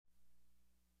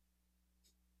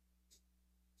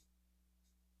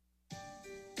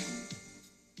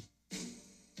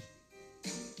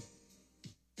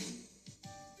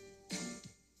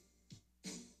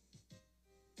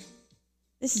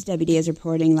This is Debbie Diaz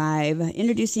reporting live,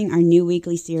 introducing our new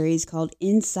weekly series called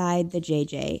Inside the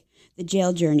JJ, the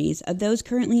jail journeys of those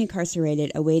currently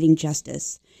incarcerated awaiting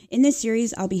justice. In this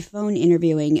series, I'll be phone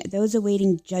interviewing those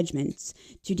awaiting judgments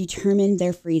to determine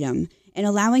their freedom and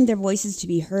allowing their voices to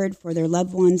be heard for their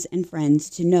loved ones and friends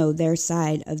to know their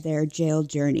side of their jail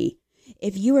journey.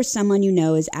 If you or someone you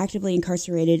know is actively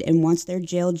incarcerated and wants their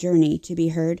jail journey to be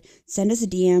heard, send us a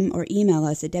DM or email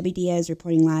us at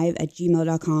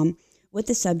debbiediazreportinglive@gmail.com with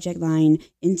the subject line,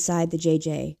 Inside the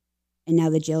JJ. And now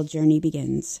the jail journey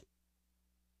begins.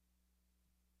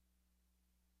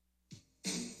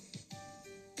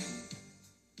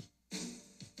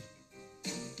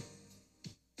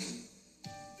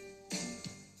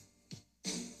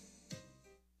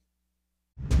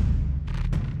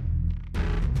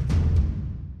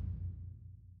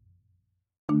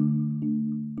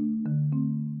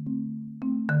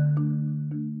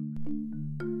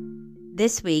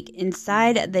 This week,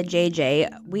 inside the JJ,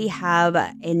 we have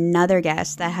another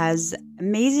guest that has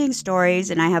amazing stories,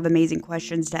 and I have amazing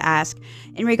questions to ask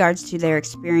in regards to their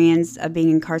experience of being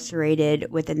incarcerated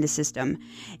within the system.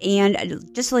 And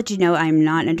just to let you know, I'm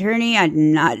not an attorney,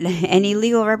 I'm not any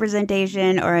legal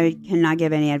representation, or I cannot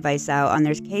give any advice out on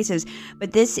their cases.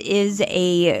 But this is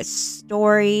a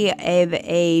story of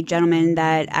a gentleman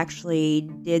that actually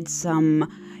did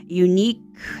some unique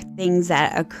things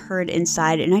that occurred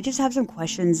inside, and I just have some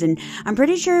questions, and I'm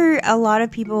pretty sure a lot of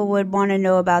people would want to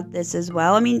know about this as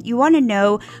well. I mean, you want to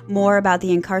know more about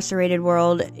the incarcerated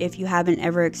world if you haven't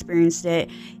ever experienced it,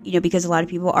 you know, because a lot of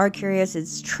people are curious.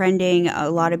 It's trending. A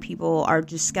lot of people are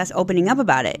opening up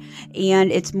about it,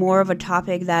 and it's more of a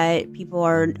topic that people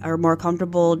are more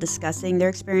comfortable discussing their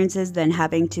experiences than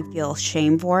having to feel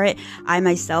shame for it. I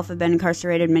myself have been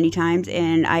incarcerated many times,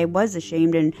 and I was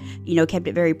ashamed and, you know, kept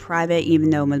it very private,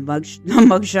 even though my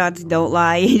mugshots don't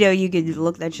lie. You know, you could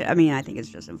look that shit. I mean, I think it's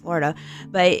just in Florida.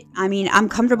 But, I mean, I'm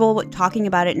comfortable talking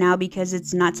about it now because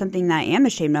it's not something that I am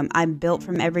ashamed of. I'm built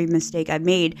from every mistake I've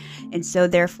made. And so,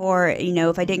 therefore, you know,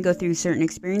 if I didn't go through certain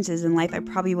experiences in life, I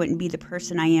probably wouldn't be the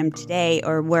person I am today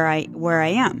or where I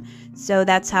am. So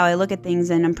that's how I look at things,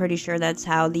 and I'm pretty sure that's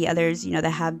how the others, you know, that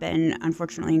have been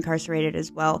unfortunately incarcerated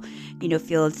as well, you know,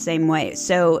 feel the same way.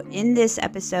 So in this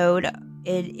episode,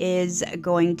 it is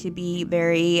going to be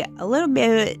a little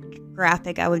bit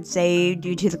graphic, I would say,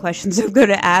 due to the questions I'm going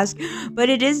to ask. But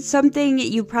it is something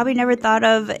you probably never thought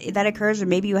of that occurs, or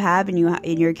maybe you have and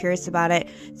you're curious about it.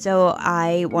 So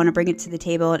I want to bring it to the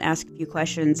table and ask a few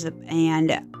questions,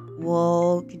 and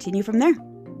we'll continue from there.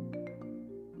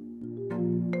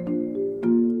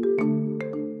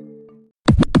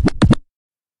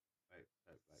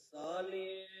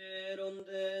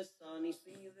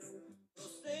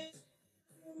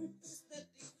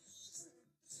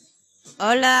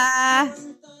 Hola,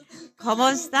 ¿cómo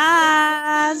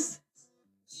estás?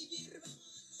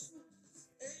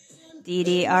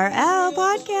 DDRL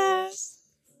podcast.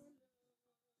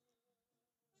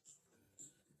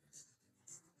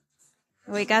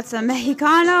 We got some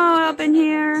Mexicano up in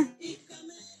here.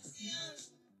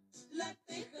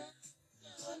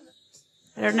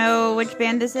 I don't know which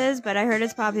band this is, but I heard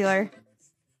it's popular.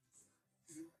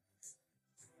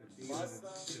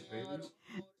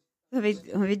 Let me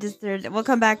just, we'll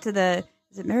come back to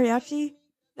is it mariachi?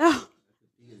 No.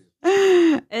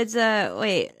 It's,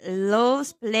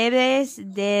 Los Plebes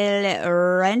del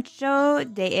Rancho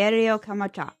de Ario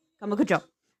Camacho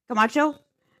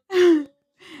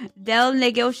del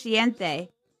Negociante.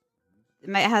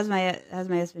 It has my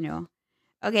Espanol.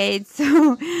 Okay,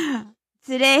 so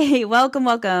today,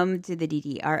 welcome to the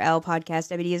DDRL podcast.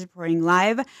 Debbie is reporting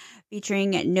live,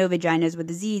 featuring no vaginas with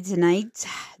a Z tonight.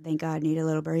 Thank God, need a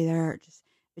little breather.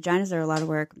 Vaginas are a lot of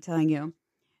work, I'm telling you.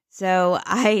 So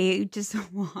I just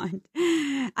I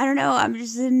don't know, I'm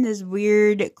just in this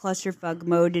weird clusterfuck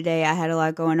mode today. I had a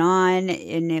lot going on,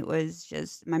 and it was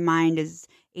just, my mind is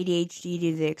ADHD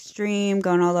to the extreme,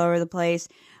 going all over the place.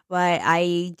 But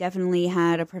I definitely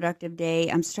had a productive day.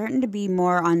 I'm starting to be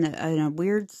more on a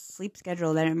weird sleep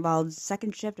schedule that involves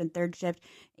second shift and third shift,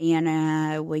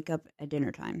 and wake up at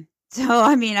dinner time. So,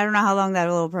 I mean, I don't know how long that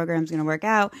little program's going to work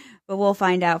out, but we'll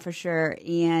find out for sure.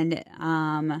 And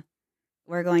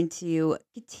we're going to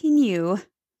continue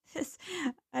this.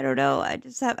 I don't know. I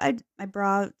just have my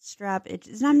bra strap.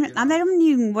 I'm not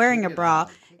even wearing a bra.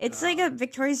 It's like a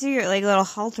Victoria's Secret, like a little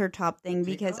halter top thing,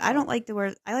 because I like to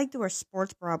wear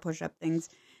sports bra push-up things,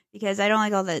 because I don't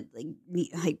like all that,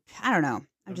 like I don't know.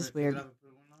 I'm just weird.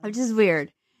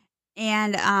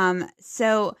 And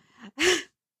so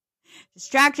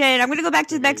distracted. I'm going to go back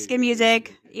to the Mexican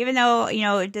music, even though, you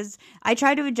know, I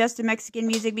try to adjust to Mexican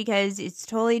music because it's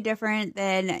totally different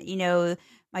than, you know,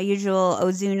 my usual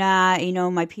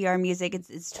Ozuna, my PR music.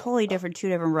 It's totally different, two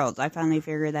different worlds. I finally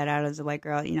figured that out as a white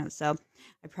girl, so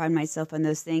I pride myself on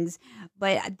those things.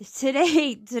 But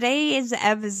today's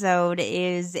episode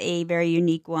is a very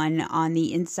unique one on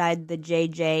the Inside the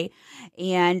JJ.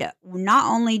 And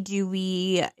not only do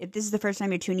we, if this is the first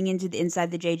time you're tuning into the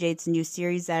Inside the JJ, it's a new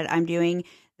series that I'm doing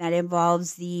that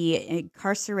involves the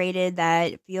incarcerated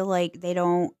that feel like they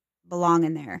don't belong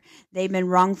in there. They've been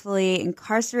wrongfully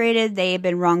incarcerated, they've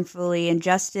been wrongfully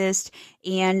injusticed,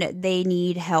 and they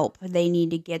need help. They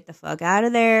need to get the fuck out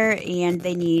of there, and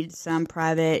they need some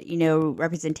private,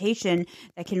 representation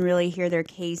that can really hear their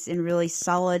case and really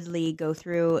solidly go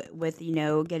through with,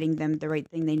 getting them the right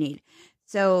thing they need.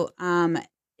 So,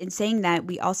 in saying that,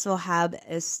 we also have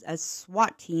a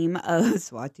SWAT team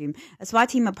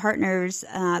of partners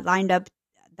lined up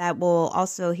that will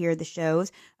also hear the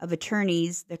shows of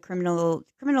attorneys, the criminal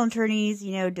attorneys,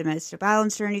 domestic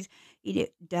violence attorneys,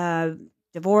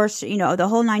 divorce, the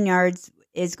whole 9 yards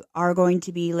are going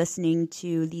to be listening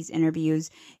to these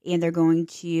interviews, and they're going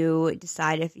to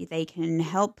decide if they can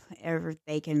help or if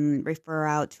they can refer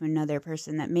out to another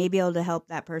person that may be able to help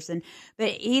that person.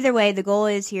 But either way, the goal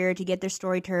is here to get their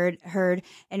story heard,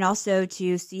 and also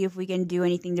to see if we can do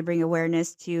anything to bring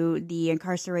awareness to the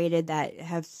incarcerated that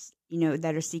have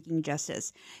that are seeking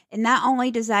justice. And not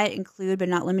only does that include, but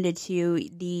not limited to,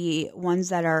 the ones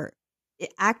that are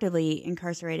actively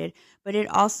incarcerated, but it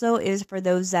also is for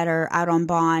those that are out on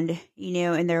bond,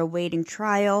 and they're awaiting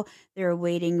trial. They're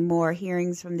awaiting more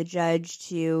hearings from the judge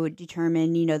to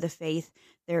determine,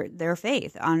 their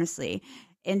faith, honestly.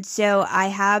 And so I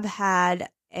have had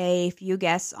a few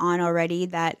guests on already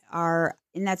that are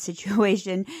in that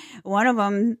situation. One of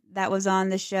them that was on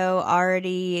the show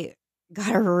already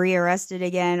got rearrested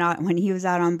again when he was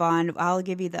out on bond. I'll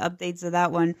give you the updates of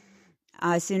that one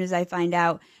as soon as I find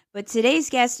out. But today's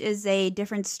guest is a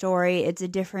different story. It's a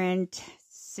different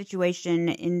situation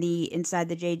in the Inside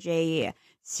the JJ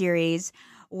series,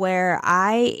 where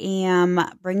I am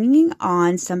bringing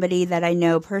on somebody that I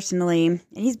know personally, and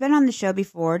he's been on the show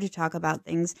before to talk about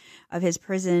things of his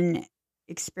prison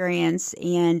experience,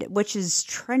 and which is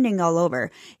trending all over.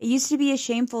 It used to be a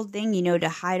shameful thing, to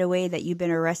hide away that you've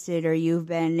been arrested or you've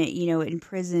been, in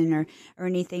prison or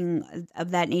anything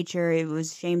of that nature. It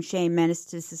was shame, menace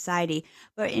to society.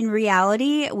 But in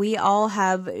reality, we all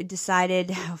have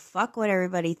decided, fuck what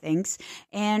everybody thinks,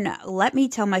 and let me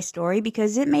tell my story,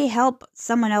 because it may help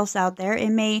someone else out there.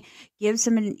 It may give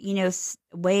someone,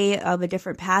 way of a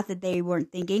different path that they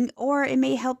weren't thinking, or it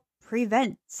may help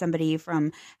prevent somebody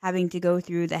from having to go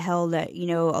through the hell that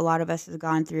a lot of us have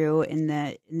gone through in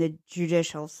the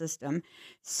judicial system.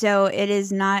 So it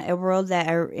is not a world that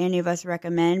any of us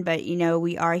recommend, but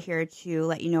we are here to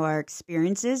let you know our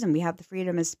experiences, and we have the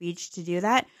freedom of speech to do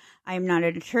that. I am not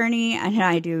an attorney, and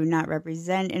I do not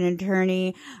represent an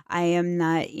attorney. I am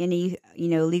not any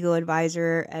legal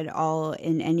advisor at all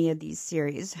in any of these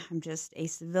series. I'm just a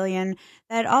civilian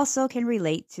that also can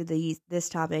relate to this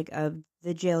topic of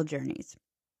the jail journeys.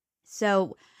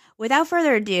 So without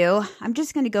further ado, I'm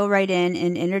just going to go right in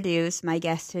and introduce my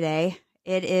guest today.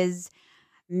 It is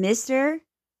Mr.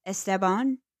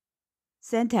 Esteban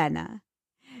Santana.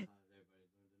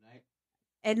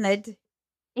 And let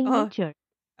nature.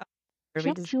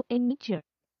 Check you in nature.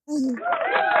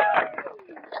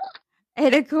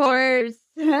 And of course,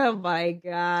 oh my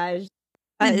gosh,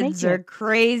 buttons are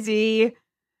crazy.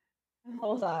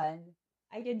 Hold on,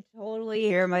 I can totally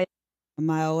hear my a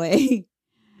mile away.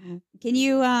 Can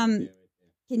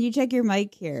you check your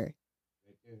mic here?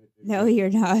 No, you're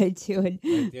not doing.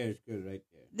 Right there is good, right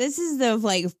there. This is the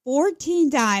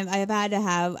 14th time I've had to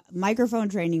have microphone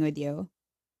training with you.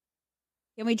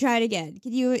 Can we try it again?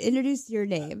 Can you introduce your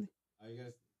name? I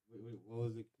guess, what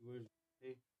was the word?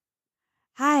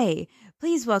 Hi,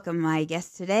 please welcome my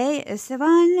guest today,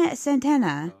 Esteban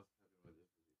Santana.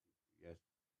 Yes,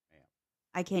 ma'am.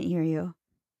 I can't hear you.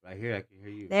 Right here, I can hear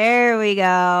you. There we go.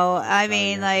 I Sorry,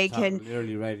 mean, I have to can talk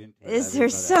literally right into it. is there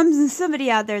somebody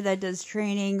out there that does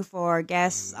training for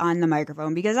guests on the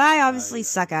microphone? Because I obviously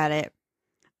suck at it.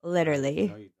 Literally.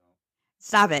 No, you don't.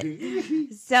 Stop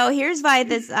it. So here's why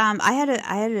this. I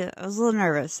was a little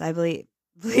nervous. I believe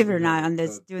it or not, on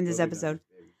doing this episode.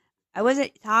 I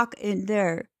wasn't talking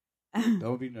there.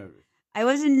 Don't be nervous. I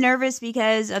wasn't nervous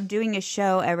because of doing a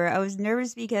show ever. I was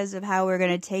nervous because of how we're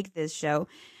going to take this show,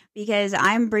 because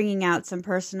I'm bringing out some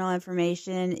personal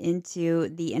information into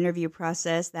the interview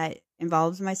process that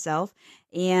involves myself,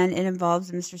 and it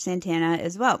involves Mr. Santana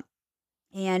as well.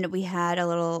 And we had a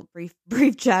little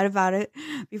brief chat about it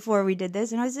before we did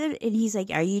this. And and he's like,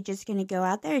 "Are you just going to go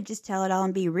out there and just tell it all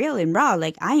and be real and raw?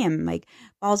 Like I am, like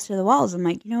balls to the walls." I'm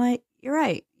like, "You know what? You're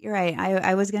right. You're right.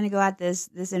 I was going to go at this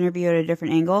interview at a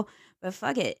different angle, but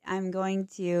fuck it. I'm going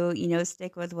to,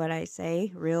 stick with what I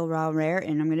say, real, raw, rare,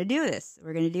 and I'm going to do this.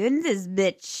 We're going to do it in this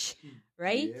bitch.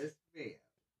 Right? Yes, ma'am.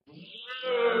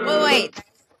 Oh, wait.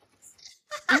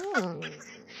 Mm.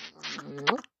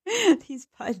 These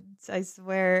puns, I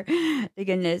swear to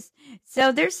goodness.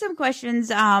 So there's some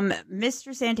questions.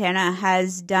 Mr. Santana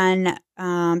has done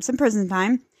some prison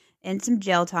time and some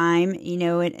jail time,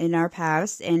 in our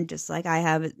past. And just like I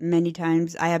have many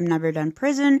times, I have never done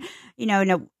prison.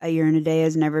 No, a year and a day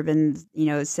has never been,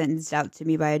 sentenced out to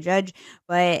me by a judge.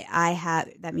 But I have,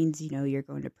 that means, you're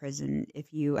going to prison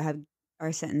if you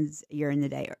are sentenced a year and a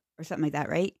day or something like that,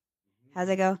 right? How's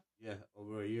that go? Yeah,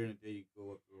 over a year and a day you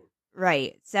go up the road.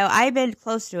 Right. So I've been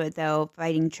close to it, though,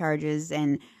 fighting charges,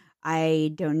 and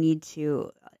I don't need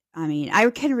to. I mean, I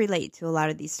can relate to a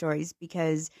lot of these stories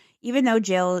because even though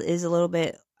jail is a little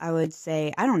bit, I would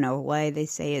say, I don't know why they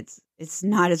say it's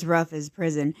not as rough as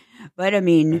prison, but I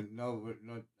mean, No,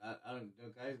 I don't.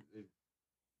 The guys,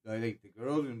 like the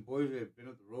girls and boys that have been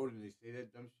up the road and they say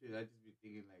that dumb shit. I just be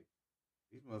thinking like,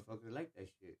 these motherfuckers like that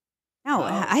shit. no,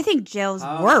 How- I think jail's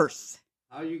how- worse.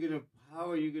 How are you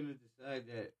gonna decide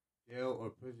that jail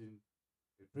or prison?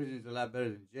 If prison is a lot better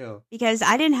than jail. Because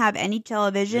I didn't have any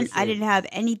television, I Listen, didn't have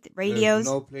any radios.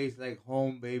 There's no place like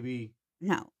home, baby.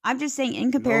 No, I'm just saying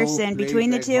in comparison No place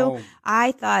between the like two. home.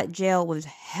 I thought jail was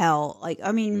hell. Like,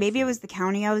 I mean, maybe it Listen. was the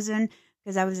county I was in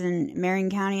because I was in Marion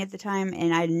County at the time,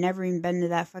 and I'd never even been to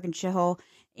that fucking shithole.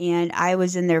 And I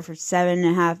was in there for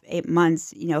 7.5, 8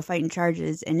 months, fighting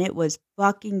charges, and it was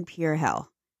fucking pure hell.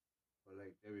 But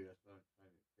like Debbie, that's what I'm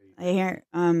trying to tell you. I hear,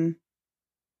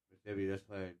 But Debbie, that's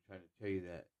why I'm trying to tell you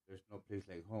that there's no place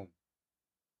like home.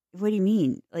 what do you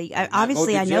mean? Like, Not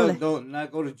obviously, go to I know jail, that. Don't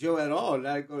not go to jail at all.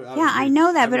 Not go. Yeah, I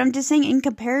know that, but I'm just saying in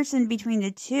comparison between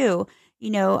the two,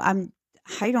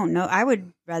 I don't know. I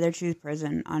would rather choose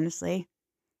prison, honestly,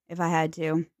 if I had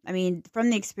to. I mean, from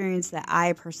the experience that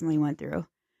I personally went through,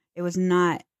 it was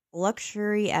not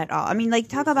luxury at all. I mean, like,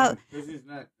 talk about. Prison's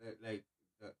not like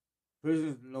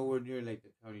prison's nowhere near like the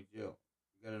county jail.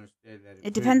 You gotta understand that.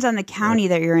 It depends on the county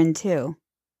that you're in, too.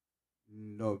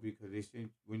 No, because they send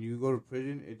when you go to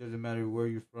prison, it doesn't matter where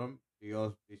you're from. They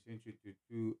send you to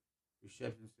 2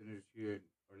 reception centers here in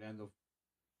Orlando.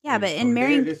 Yeah, but in from there,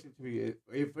 Marion. listen to me.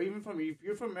 If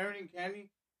you're from Marion County,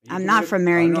 and you I'm not from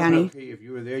Marion no, County. Okay, if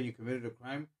you were there and you committed a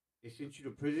crime, they sent you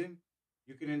to prison.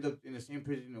 You can end up in the same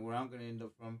prison where I'm going to end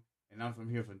up from, and I'm from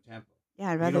here from Tampa. Yeah,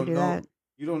 I'd rather do that.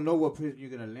 You don't know what prison you're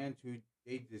going to land to.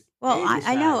 Well,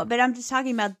 I know, but I'm just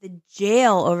talking about the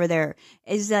jail over there.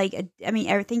 Is like, I mean,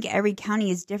 I think every county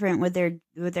is different with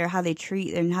their how they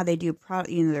treat and how they do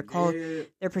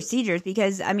their procedures.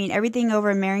 Because I mean, everything over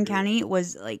in Marion County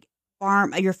was like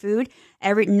farm your food.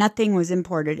 Nothing was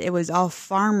imported. It was all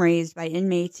farm raised by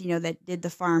inmates, that did the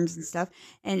farms and stuff,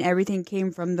 and everything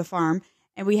came from the farm.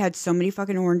 And we had so many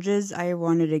fucking oranges. I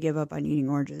wanted to give up on eating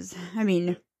oranges. I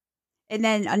mean. And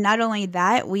then not only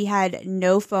that, we had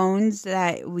no phones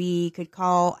that we could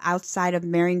call outside of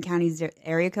Marion County's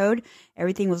area code.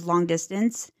 Everything was long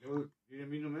distance. You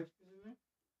didn't meet no Mexicans in there?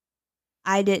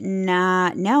 I did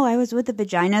not. No, I was with the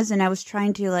vaginas, and I was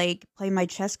trying to like play my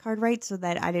chess card right so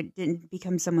that I didn't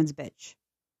become someone's bitch.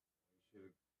 You should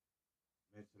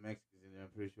have met some Mexicans in there. I'm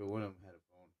pretty sure one of them had a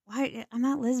phone. Why? I'm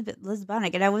not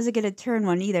Lisbonic, and I wasn't gonna turn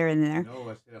one either in there. No,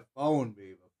 I said a phone,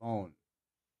 babe, a phone.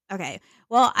 Okay.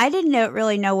 Well, I didn't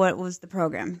really know what was the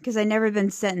program because I never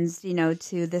been sentenced,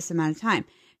 to this amount of time.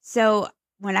 So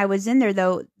when I was in there,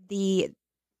 though,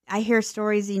 I hear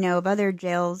stories, of other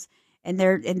jails and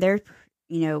their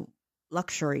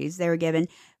luxuries they were given: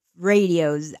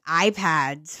 radios,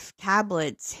 iPads,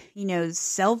 tablets,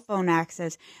 cell phone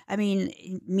access. I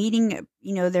mean, meeting,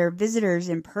 their visitors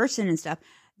in person and stuff.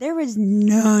 There was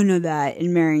none of that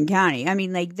in Marion County. I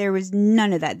mean, like, there was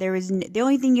none of that. The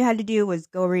only thing you had to do was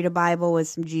go read a Bible with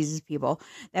some Jesus people.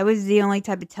 That was the only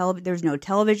type of there was no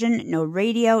television, no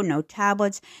radio, no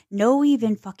tablets, no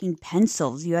even fucking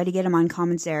pencils. You had to get them on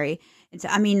commissary. And so,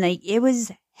 I mean, like, it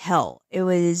was hell.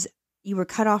 You were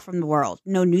cut off from the world.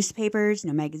 No newspapers,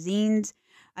 no magazines.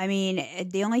 I mean,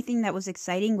 the only thing that was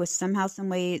exciting was somehow, some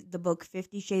way, the book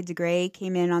 50 Shades of Grey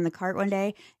came in on the cart one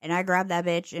day, and I grabbed that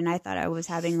bitch, and I thought I was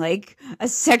having, like, a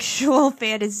sexual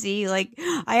fantasy. Like,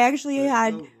 I actually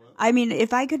had... I mean,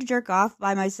 if I could jerk off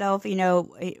by myself,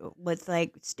 with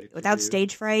like without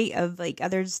stage fright of like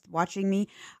others watching me,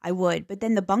 I would. But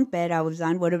then the bunk bed I was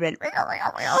on would have been,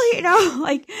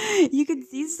 like you could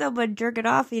see someone jerk it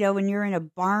off, when you're in a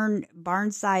barn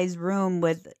size room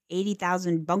with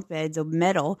 80,000 bunk beds of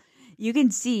metal. you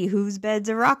can see whose beds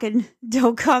are rocking.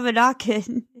 Don't come a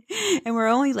knocking. And we're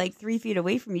only like 3 feet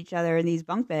away from each other in these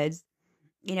bunk beds.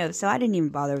 So I didn't even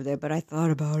bother with it, but I thought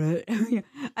about it.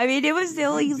 I mean, it was the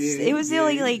only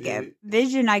like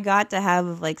vision I got to have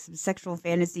of like some sexual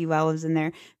fantasy while I was in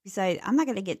there. Besides, I'm not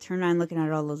gonna get turned on looking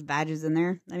at all those badges in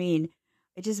there. I mean,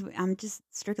 I'm just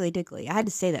strictly dickly. I had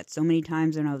to say that so many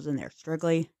times when I was in there.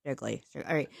 Strictly dickly.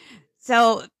 All right.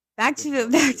 So back to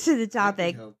the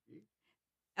topic.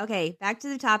 Okay, back to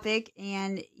the topic,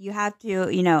 and you have to,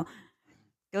 I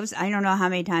don't know how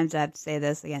many times I have to say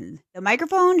this again. The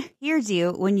microphone hears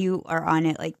you when you are on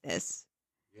it like this.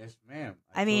 Yes, ma'am.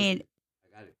 I mean,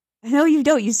 I got it. No, you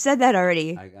don't. You said that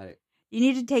already. I got it. You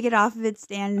need to take it off of its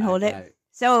stand and hold it.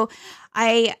 So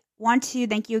I want to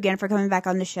thank you again for coming back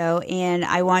on the show, and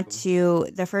I want to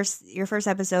your first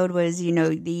episode was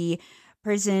the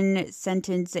prison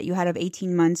sentence that you had of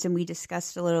 18 months, and we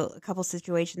discussed a couple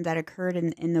situations that occurred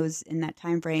in that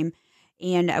time frame,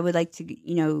 and I would like to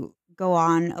go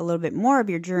on a little bit more of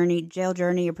your journey, jail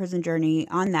journey, your prison journey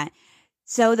on that.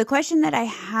 So the question that I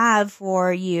have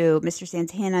for you, Mr.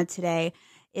 Santana, today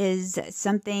is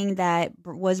something that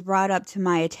was brought up to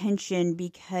my attention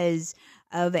because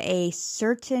of a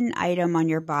certain item on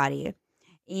your body.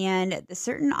 And the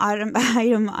certain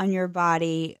item on your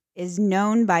body is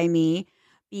known by me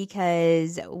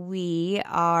because we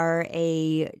are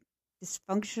a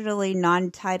dysfunctionally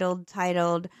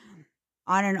titled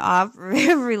on and off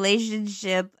relations,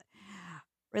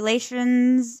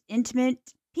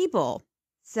 intimate people.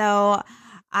 So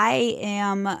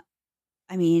I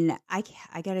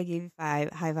gotta give you high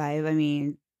five. I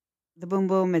mean, the boom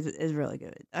boom is really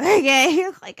good.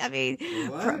 Okay,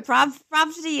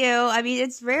 props to you. I mean,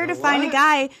 it's rare to find a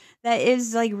guy that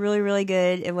is like really, really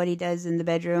good at what he does in the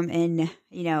bedroom, and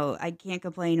I can't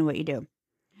complain on what you do.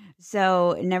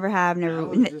 So never.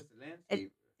 And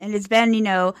it's been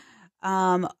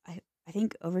I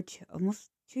think over almost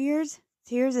 2 years.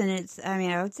 2 years, and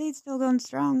I would say it's still going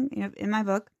strong, in my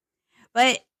book.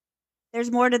 But there's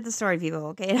more to the story, people.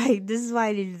 Okay, this is why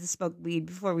I needed to smoke weed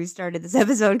before we started this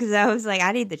episode, because I was like,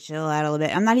 I need to chill out a little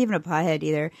bit. I'm not even a pothead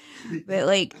either, but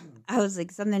I was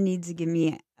like, something needs to give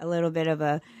me a little bit of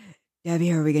a,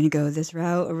 Debbie, are we going to go this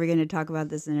route, or are we going to talk about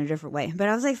this in a different way? But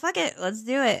I was like, fuck it, let's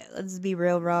do it. Let's be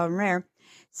real, raw, and rare.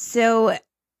 So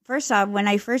first off, when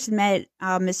I first met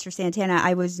Mr. Santana,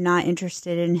 I was not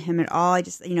interested in him at all. I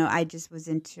just was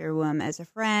into him as a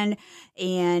friend,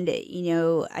 and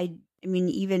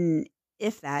even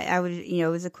if that, I would, it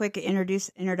was a quick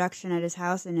introduction at his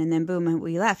house, and then boom,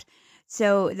 we left.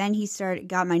 So then he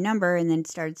got my number, and then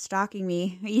started stalking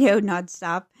me,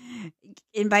 nonstop,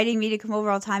 inviting me to come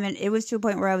over all the time, and it was to a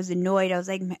point where I was annoyed. I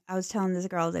was telling this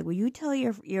girl, I was like, will you tell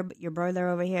your brother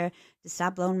over here to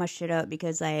stop blowing my shit up,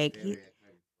 because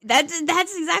that's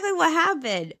exactly what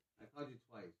happened. I called you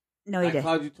twice. No, you didn't. I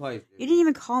called you twice. You didn't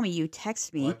even call me. You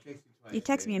text me. Well, I texted you twice. You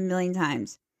text me a million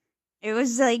times. It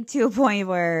was like to a point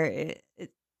where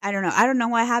I don't know. I don't know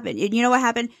what happened. You know what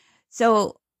happened?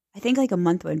 So I think like a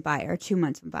month went by, or 2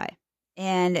 months went by,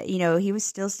 and he was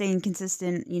still staying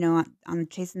consistent. On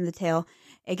chasing the tail.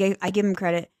 I give him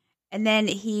credit, and then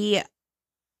he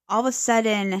all of a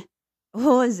sudden,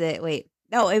 what was it? Wait,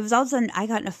 no, it was all of a sudden I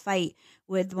got in a fight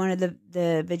with one of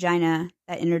the vagina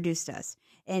that introduced us,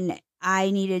 and it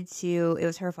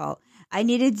was her fault. I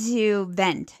needed to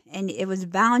vent, and it was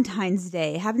Valentine's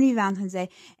Day. It happened to be Valentine's Day,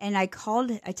 and I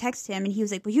texted him, and he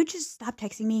was like, will you just stop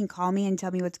texting me and call me and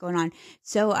tell me what's going on?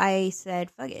 So I said,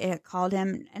 fuck it, I called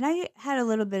him, and I had a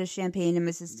little bit of champagne in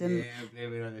my system. Yeah,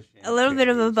 blame it on the champagne. A little bit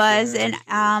of a buzz, and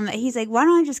he's like, why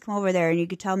don't I just come over there and you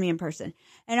could tell me in person?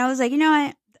 And I was like, you know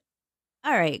what?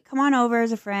 All right, come on over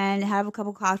as a friend, have a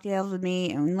couple cocktails with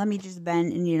me, and let me just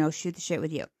vent and, shoot the shit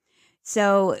with you.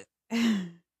 So,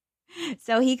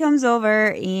 he comes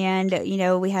over, and,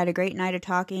 we had a great night of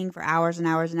talking for hours and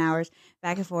hours and hours,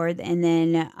 back and forth, and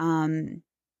then,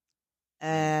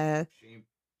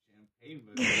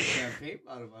 champagne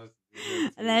bottle of us.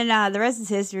 And then, the rest is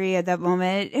history at that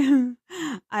moment.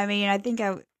 I think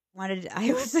I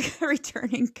was like a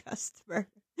returning customer.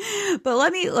 But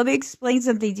let me explain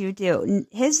something to you too.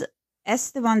 His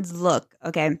Esteban's look,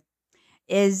 okay,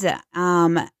 is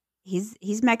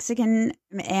he's Mexican,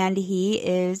 and he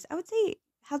is, I would say,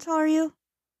 how tall are you?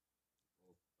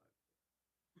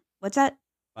 What's that?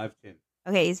 5'10".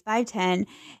 Okay, he's 5'10",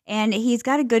 and he's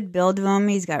got a good build to him.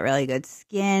 He's got really good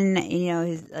skin.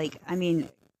 He's like, I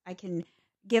can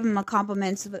give him a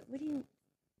compliments, but what do you?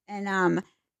 And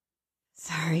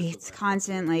sorry, it's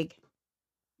constant like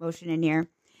motion in here.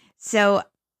 So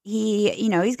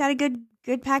he's got a good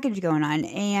package going on,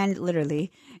 and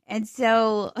literally, and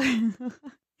so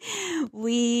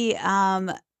we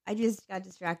I just got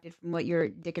distracted from what you're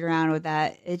dicking around with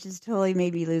that. It just totally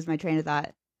made me lose my train of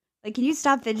thought. Like, can you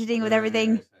stop fidgeting with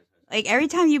everything? Like every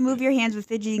time you move your hands with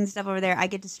fidgeting stuff over there, I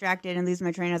get distracted and lose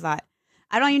my train of thought.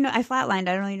 I don't even know. I flatlined.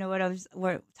 I don't even know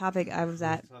what topic I was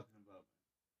at.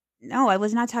 No, I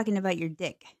was not talking about your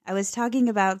dick. I was talking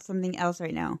about something else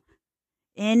right now.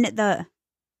 In the,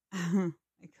 oh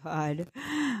my god.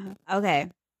 Okay,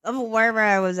 wherever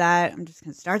I was at, I'm just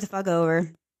gonna start the fuck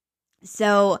over.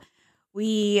 So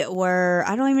we were.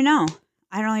 I don't even know.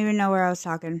 I don't even know where I was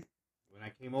talking. When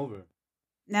I came over.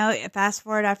 No, fast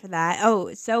forward after that.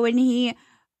 Oh, so when he,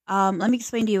 let me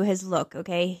explain to you his look.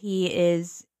 Okay, he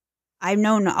is. I've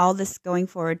known all this going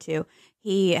forward too.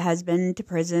 He has been to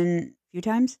prison a few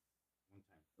times.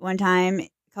 One time,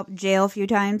 jail a few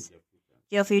times.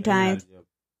 Jail a few times.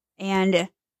 And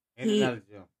he in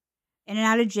and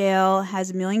out of jail,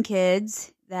 has a million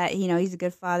kids. That he's a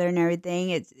good father and everything.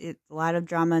 It's a lot of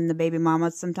drama in the baby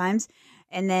mama sometimes.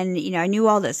 And then I knew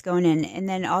all this going in. And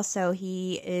then also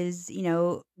he is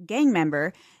gang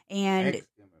member and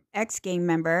ex gang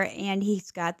member, and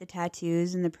he's got the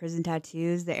tattoos and the prison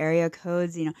tattoos, the area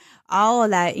codes, all of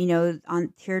that,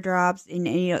 on teardrops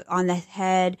and on the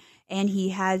head, and he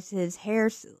has his hair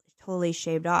totally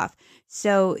shaved off.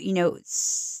 So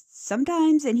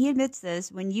sometimes, and he admits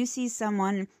this, when you see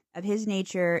someone of his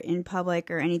nature in public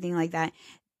or anything like that,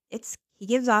 he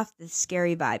gives off this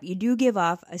scary vibe. You do give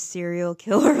off a serial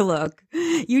killer look.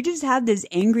 You just have this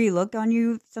angry look on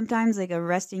you sometimes, like a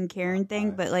resting Karen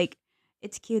thing, but like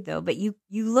it's cute though. But you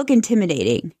look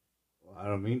intimidating. Well, I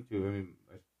don't mean to. I mean,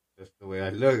 that's the way I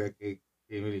look. I can't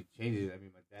really change it. I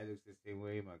mean, my dad looks the same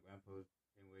way. My grandpa looks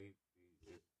the same way.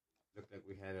 We just looked like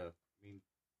we had a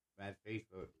bad face,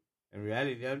 but in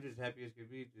reality, I'm just happy as can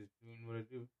be, just doing what I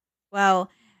do. Well,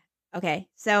 okay,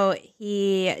 so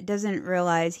he didn't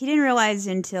realize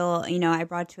until, I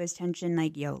brought to his attention,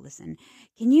 like, yo, listen,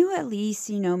 can you at least,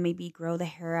 maybe grow the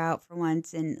hair out for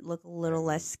once and look a little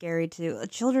less scary to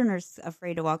children are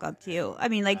afraid to walk up to you. I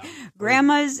mean, like,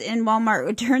 grandmas in Walmart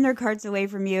would turn their carts away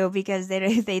from you because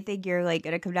they think you're, like,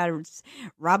 going to come down and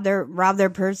rob their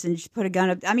purse and just put a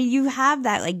gun up. I mean, you have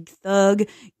that, like, thug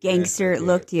gangster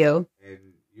look to you. And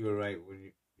you were right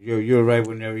when you were right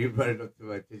whenever you brought it up to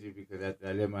my attention, because after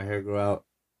I let my hair grow out,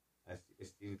 it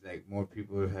seems like more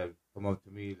people have come up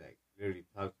to me, like literally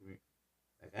talk to me.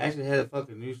 Like I actually had a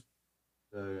fucking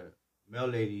the mail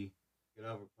lady get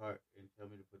out of her cart and tell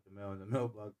me to put the mail in the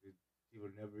mailbox, and she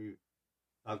would never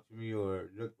talk to me or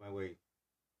look my way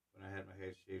when I had my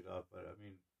hair shaved off. But I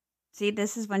mean, see,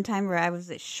 this is one time where I was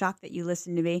shocked that you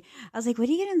listened to me. I was like, "What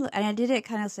are you gonna?" And I did it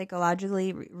kind of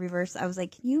psychologically reverse. I was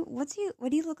like, "Can you? What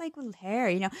do you look like with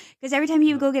hair? Because every time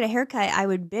you would go get a haircut, I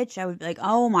would bitch. I would be like,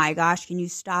 "Oh my gosh, can you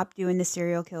stop doing the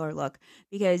serial killer look?"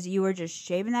 Because you were just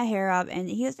shaving that hair up, and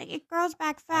he was like, "It grows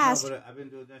back fast." I know, but I've been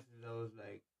doing that since I was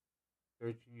like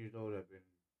 13 years old. I've been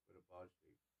with a bald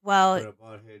shave. Well, with a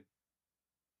bald head.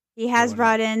 He has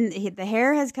brought in the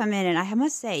hair has come in, and I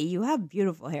must say, you have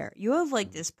beautiful hair. You have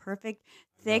like this perfect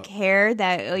thick hair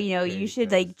that you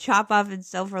should like chop off and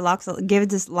sell for give it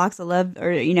to locks of love,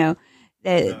 or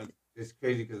that. It's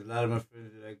crazy because a lot of my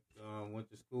friends that I went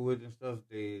to school with and stuff,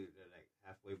 they're like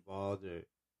halfway bald, or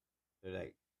they're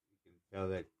like, you can tell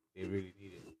that they really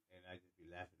need it, and I just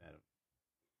be laughing at them.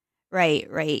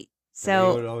 Right.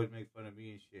 So they would always make fun of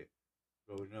me and shit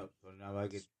growing up. So now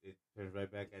it turns right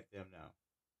back at them now.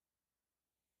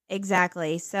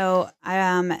 Exactly. So,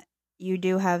 you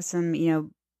do have some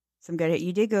good.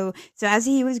 You did go. So as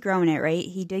he was growing it, right?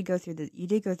 You did go through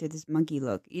this monkey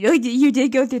look. You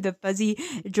did go through the fuzzy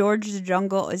George the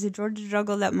Jungle. Is it George the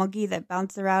Jungle, that monkey that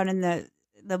bounced around in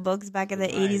the books back in the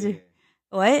 80s?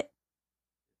 What?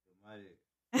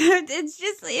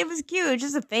 It was cute. It's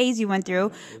just a phase you went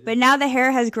through. But now the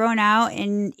hair has grown out,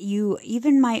 and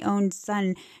even my own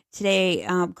son today,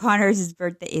 Connor's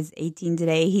birthday is 18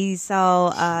 today. He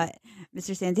saw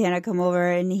Mr. Santana come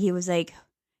over, and he was like,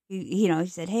 he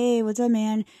said, "Hey, what's up,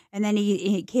 man?" And then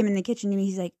he came in the kitchen, and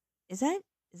he's like, "Is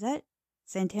that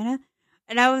Santana?"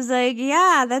 And I was like,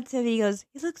 "Yeah, that's him." He goes,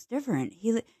 "He looks different.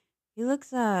 He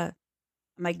looks I'm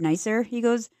like, nicer." He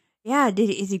goes, "Yeah, did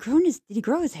he grow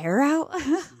his hair out?"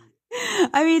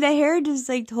 I mean, the hair just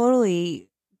like totally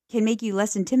can make you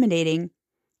less intimidating.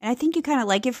 And I think you kind of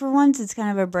like it for once. It's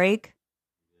kind of a break.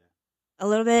 A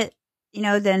little bit,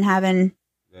 than having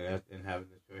and having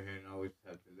the short hair, and always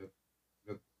have to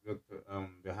look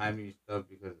behind me and stuff,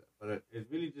 but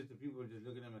it's really just the people just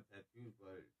looking at my tattoos,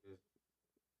 but it's just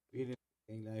being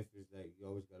in life is like you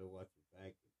always gotta watch your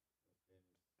back.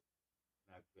 It's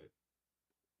not good.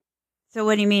 So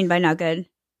what do you mean by not good?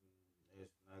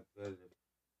 It's not good.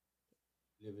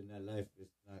 living that life.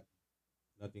 It's not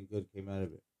nothing good came out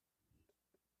of it.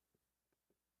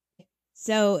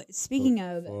 So So speaking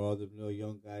of, for all the little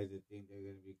young guys that think they're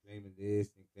gonna be claiming this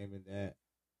and claiming that,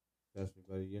 trust me,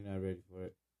 buddy, you're not ready for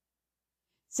it.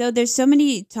 so there's so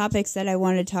many topics that I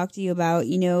want to talk to you about.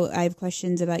 I have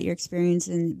questions about your experience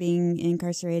in being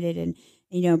incarcerated and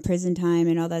prison time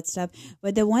and all that stuff.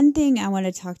 But the one thing I want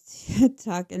to talk,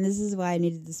 and this is why I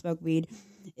needed to smoke weed,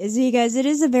 is because it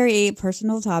is a very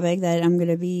personal topic that I'm going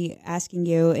to be asking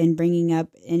you and bringing up,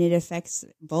 and it affects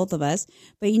both of us.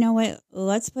 But you know what?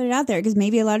 Let's put it out there because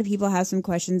maybe a lot of people have some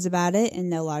questions about it,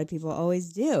 and a lot of people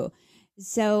always do.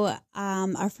 So,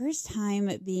 our first time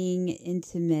being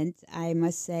intimate, I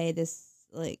must say this,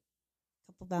 like,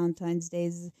 couple Valentine's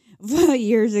days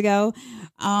years ago,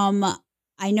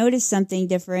 I noticed something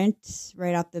different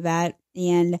right off the bat,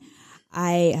 and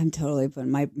I'm totally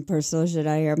putting my personal shit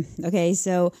out here. Okay,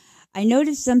 so I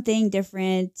noticed something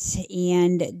different,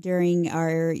 and during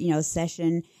our,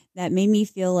 session, that made me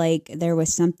feel like there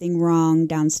was something wrong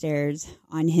downstairs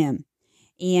on him.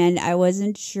 And I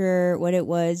wasn't sure what it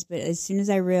was, but as soon as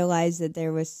I realized that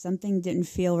there was something didn't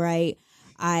feel right,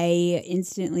 I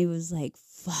instantly was like,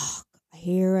 fuck,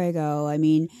 here I go. I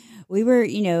mean, we were,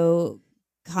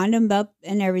 condom up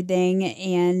and everything,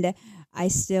 and I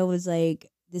still was like,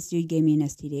 this dude gave me an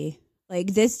STD.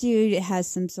 Like, this dude has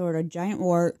some sort of giant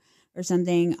wart or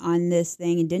something on this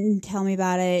thing and didn't tell me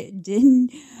about it.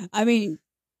 I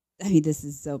mean, this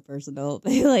is so personal.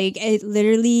 Like, it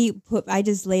literally I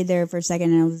just laid there for a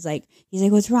second and I was like, he's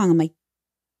like, what's wrong? I'm like,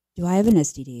 do I have an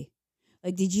STD?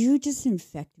 Like, did you just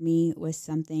infect me with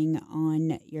something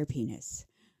on your penis?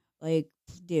 Like,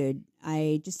 dude,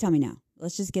 just tell me now.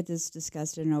 Let's just get this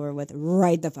discussed and over with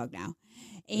right the fuck now.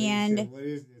 And what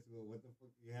is this? What the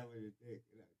fuck do you have on your dick?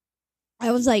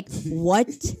 I was like, what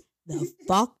the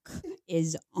fuck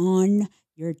is on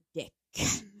your dick?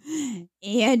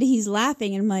 And he's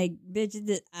laughing, and I'm like, bitch,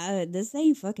 this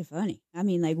ain't fucking funny. I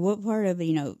mean, like, what part of,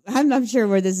 I'm not sure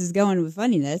where this is going with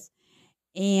funniness.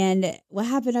 And what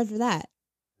happened after that?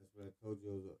 That's what I told you.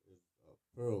 It was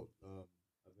a pearl.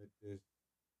 I met this.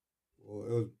 Well,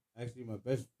 it was actually my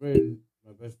best friend.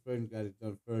 My best friend got it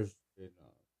done first, and it's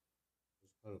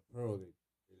called a pearl. They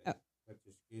like cut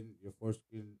your skin, your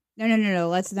foreskin. No.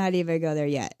 Let's not even go there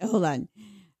yet. Hold on.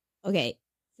 Okay,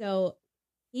 so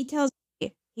he tells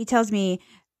me,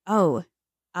 oh,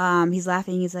 he's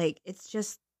laughing. He's like, it's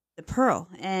just the pearl.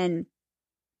 And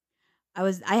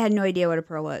I had no idea what a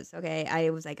pearl was. Okay.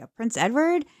 I was like a Prince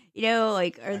Edward,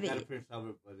 like, or I got a Prince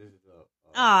Albert, but this is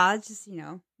it's just,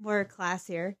 more class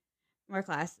here. More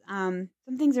class. Some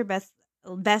things are best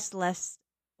left,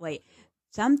 wait,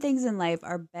 some things in life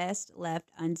are best left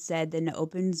unsaid than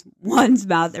opens one's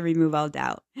mouth and remove all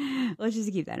doubt. Let's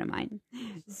just keep that in mind.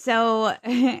 So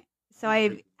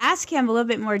I asked him a little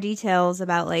bit more details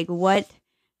about like what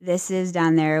this is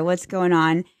down there, what's going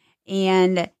on,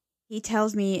 and he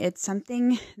tells me it's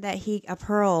something that a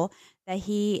pearl that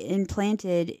he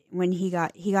implanted when he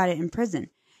got it in prison.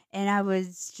 And I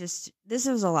was just, this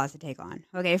was a lot to take on.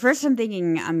 Okay, first I'm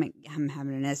thinking I'm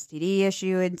having an STD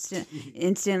issue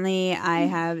instantly. I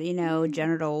have,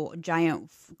 genital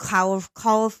giant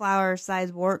cauliflower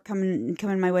sized wart coming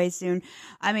my way soon.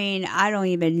 I mean, I don't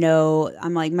even know.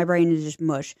 I'm like, my brain is just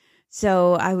mush.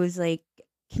 So I was like,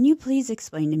 can you please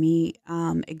explain to me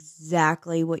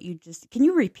exactly what can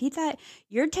you repeat that?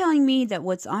 You're telling me that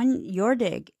what's on your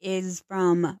dick is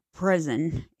from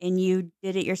prison and you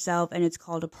did it yourself and it's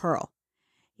called a pearl.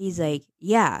 He's like,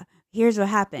 yeah, here's what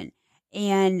happened.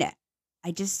 And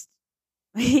I just,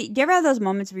 do you ever have those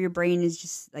moments where your brain is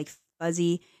just like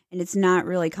fuzzy and it's not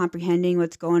really comprehending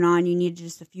what's going on? You need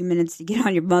just a few minutes to get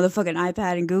on your motherfucking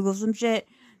iPad and Google some shit.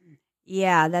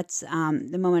 Yeah, that's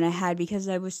the moment I had because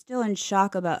I was still in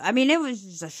shock about. I mean, it was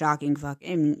just a shocking fuck.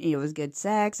 And it was good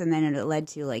sex, and then it led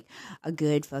to like a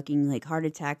good fucking like heart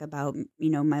attack about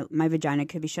my vagina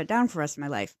could be shut down for the rest of my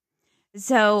life.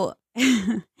 So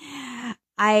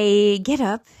I get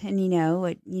up and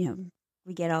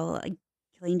we get all like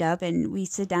cleaned up and we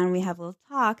sit down and we have a little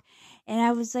talk, and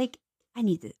I was like, let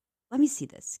me see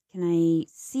this. Can I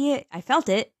see it? I felt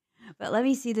it. But let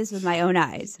me see this with my own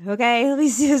eyes, okay? Let me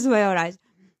see this with my own eyes.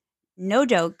 No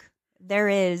joke. There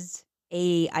is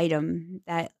a item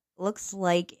that looks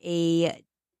like a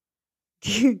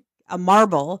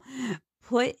marble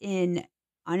put in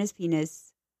on his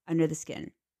penis under the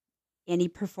skin. And he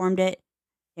performed it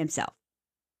himself.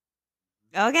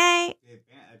 Okay? I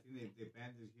think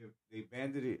they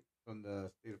banned it from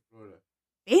the state of Florida.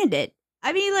 Banned it?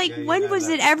 I mean, like, when was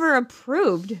it ever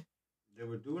approved? They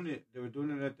were doing it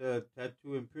at the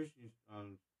tattoo and piercing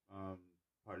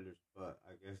parlors, but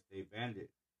I guess they banned it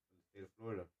in the state of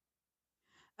Florida.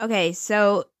 Okay,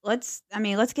 so let's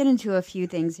get into a few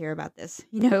things here about this.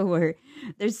 Where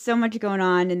there's so much going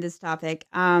on in this topic.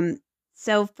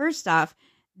 So first off,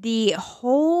 the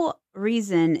whole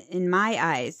reason in my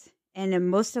eyes and in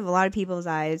most of a lot of people's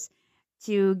eyes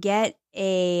to get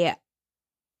a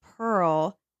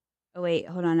pearl. Oh wait,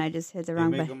 hold on, I just hit the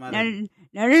wrong button.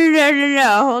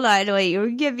 No. Hold on, wait.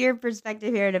 You give your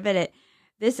perspective here in a minute.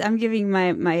 I'm giving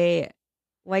my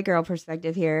white girl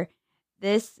perspective here.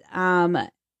 This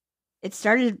it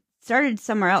started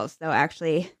somewhere else though,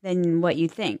 actually, than what you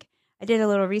think. I did a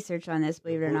little research on this,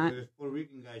 believe it or not. The Puerto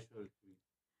Rican guy showed it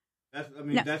to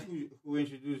me. No. That's who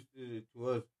introduced it to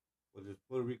us. Was this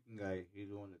Puerto Rican guy? He's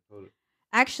the one that told it.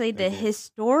 Actually, the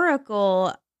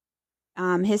historical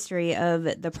history of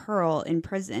the pearl in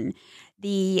prison,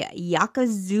 the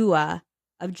Yakuza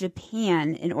of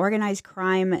Japan, an organized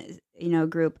crime,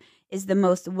 group, is the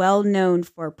most well known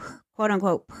for quote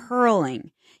unquote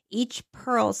pearling. Each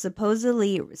pearl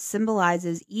supposedly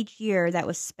symbolizes each year that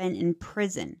was spent in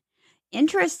prison.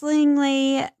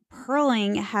 Interestingly,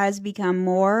 pearling has become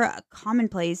more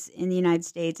commonplace in the United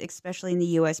States, especially in the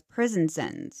U.S. prison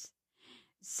sentence.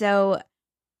 So,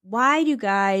 why do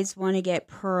guys want to get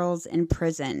pearls in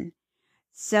prison?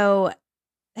 So,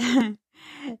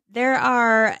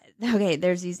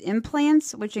 there's these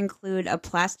implants, which include a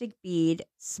plastic bead,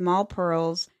 small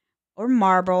pearls, or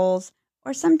marbles,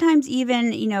 or sometimes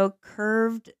even,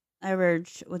 curved, or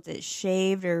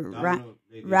shaved or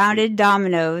rounded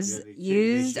dominoes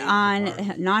used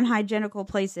on non-hygienical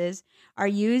places are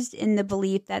used in the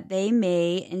belief that they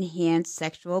may enhance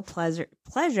sexual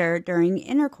pleasure during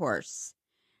intercourse.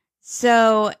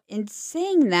 So, in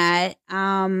saying that,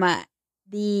 I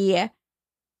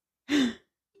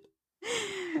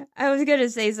was gonna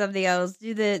say something else.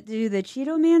 Do the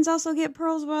Cheeto Mans also get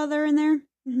pearls while they're in there?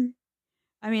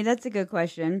 I mean, that's a good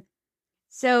question.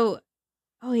 So,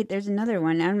 oh wait, there's another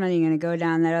one. I'm not even gonna go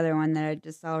down that other one that I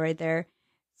just saw right there.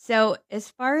 So, as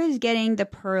far as getting the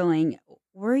pearling,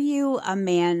 were you a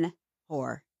man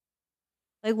whore?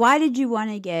 Like, why did you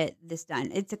want to get this done?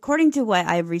 It's according to what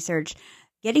I've researched.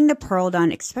 Getting the pearl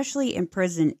done, especially in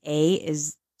prison A,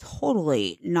 is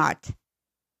totally not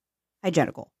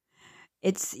hygienical.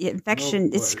 It's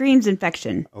infection. It screams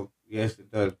infection. Oh, yes,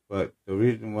 it does. But the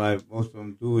reason why most of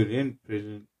them do it in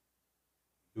prison,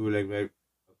 do it like right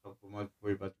a couple months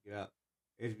before you're about to get out,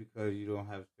 is because you don't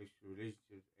have sexual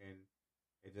relationships and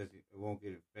it won't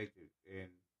get infected. And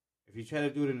if you try to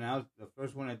do it in the house, the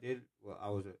first one I did, well, I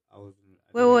was.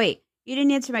 Wait. You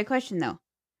didn't answer my question though.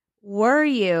 Were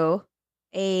you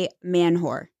a man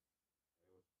whore?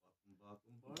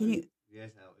 Can you?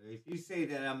 Yes, if you say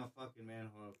that I'm a fucking man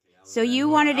whore, okay. So you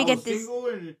wanted to get this? Single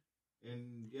and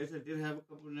yes, I did have a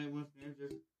couple of night one stands.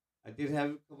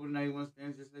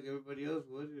 Just like everybody else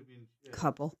would. I mean, shit.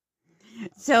 Couple.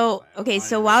 So okay,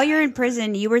 so while you're in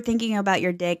prison, you were thinking about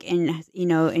your dick and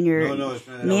and your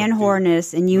man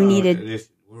whoreness, and you needed.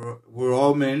 Listen, we're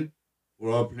all men.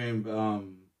 We're all playing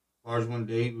cards one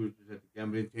day. We were just at the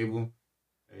gambling table,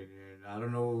 and I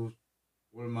don't know,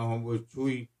 one of my homeboys,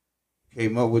 Chewy,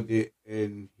 came up with it,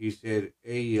 and he said,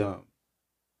 "Hey,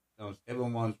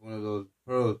 Esteban wants one of those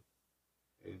pearls,"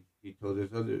 and he told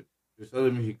this other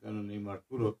Mexicano named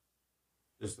Arturo,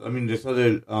 this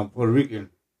other Puerto Rican.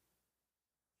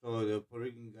 So the Puerto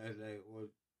Rican guy's like, "Well,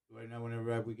 right now,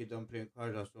 whenever we get done playing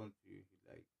cards, I'll show them to you." He's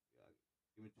like,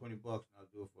 "Give me $20 and I'll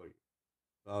do it for you."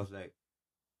 So I was like,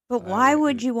 "But why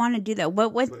would you want to do that?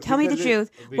 What? Tell me the truth.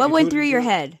 What went through your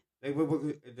head?" Like,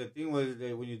 the thing was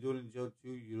that when you do it in jail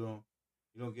too, you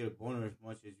don't get a boner as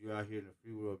much as you're out here in the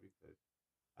free world, because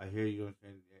I hear you don't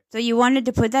understand that. So you wanted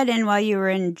to put that in while you were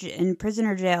in prison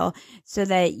or jail, so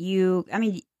that you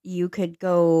could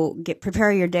go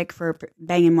prepare your dick for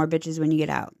banging more bitches when you get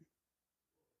out.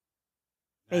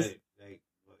 If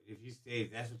you say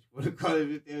that's what you want to call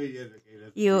it, yes, okay.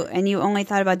 You only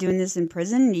thought about doing this in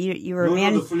prison. You were a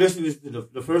man. No, listen,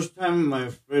 the first time my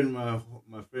friend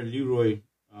Leroy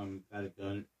got it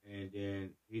done, and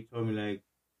then he told me, like,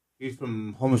 he's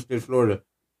from Homestead, Florida.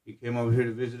 He came over here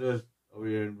to visit us over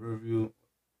here in Riverview.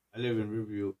 I live in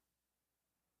Riverview,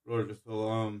 Florida.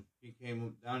 So he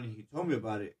came down and he told me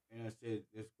about it, and I said,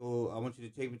 "Let's go. I want you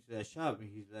to take me to that shop." And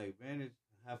he's like, "Man, it's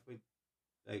halfway,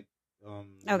 like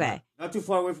okay, not too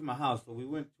far away from my house." So we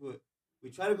went to it. We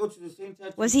tried to go to the same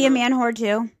tattoo. Was he a man whore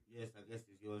too? Yes, I guess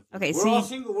he's yours. Okay, we're all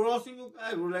single. We're all single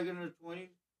guys. We're like in our 20s.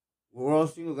 We're all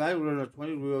single guys. We're in our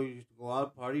 20s. We all used to go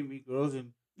out, party, meet girls,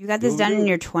 and you got this done in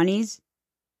your 20s.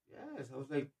 Yes, I was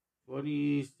like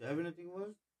 27, I think it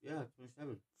was. Yeah,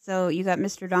 27. So you got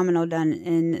Mr. Domino done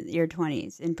in your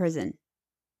 20s in prison.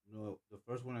 No, the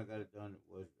first one I got it done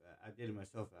was I did it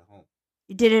myself at home.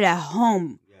 You did it at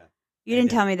home. Yeah. You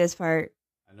didn't tell me this part.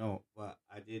 I know, but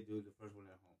I did do the first one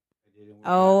at home. It didn't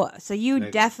work out. So you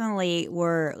Like- definitely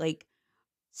were like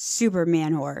super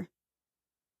man whore.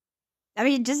 I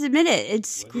mean, just admit it. It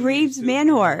What do you mean screams super man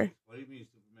whore. What do you mean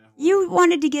Superman? You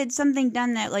wanted to get something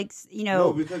done that, like, you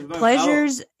know, No, because my-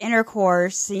 pleasures,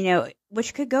 intercourse, you know,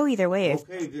 which could go either way.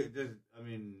 Okay, I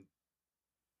mean,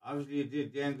 obviously it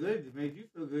did damn good. It made you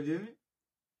feel good, didn't it?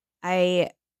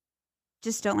 I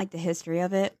just don't like the history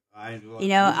of it. Well, You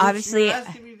know, obviously- you're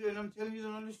asking me, and I'm telling you the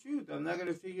honest truth. I'm not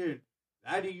gonna sit here and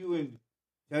lie to you and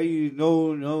tell you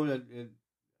no. No,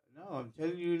 I'm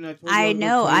telling you. And I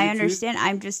know, I understand. understand.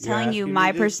 I'm just You're telling you asking me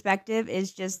my this? perspective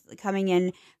is just coming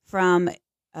in from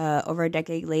over a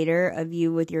decade later of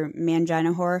you with your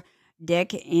mangina whore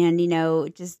dick and, you know,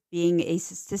 just being a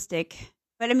cystic.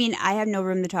 But I mean, I have no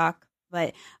room to talk,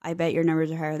 but I bet your numbers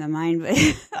are higher than mine. But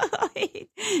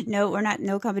no, we're not,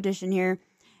 no competition here.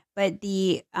 But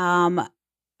the, I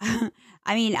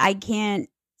mean, I can't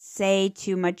say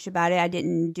too much about it. I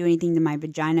didn't do anything to my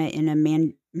vagina in a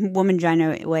woman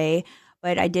vagina way,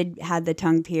 but I did have the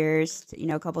tongue pierced, you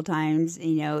know, a couple times,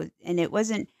 you know, and it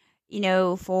wasn't, you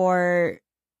know, for,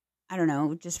 I don't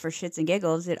know, just for shits and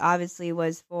giggles. It obviously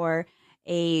was for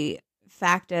a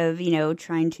fact of, you know,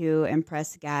 trying to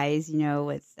impress guys, you know,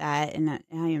 with that. And I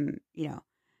am, you know,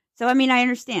 so, I mean, I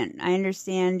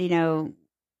understand, you know,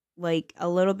 like a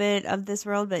little bit of this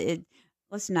world, but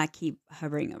let's not keep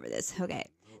hovering over this. Okay.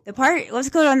 Let's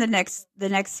go on the next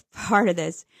part of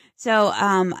this. So,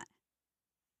 I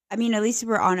mean, at least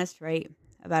we're honest, right,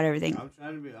 about everything. I'm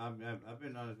trying to be. I've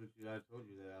been honest with you. I told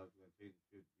you that I was going to take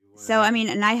the truth. So, I mean,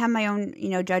 and I have my own, you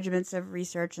know, judgments of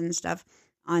research and stuff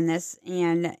on this,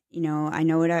 and you know, I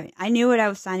knew what I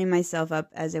was signing myself up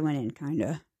as I went in, kind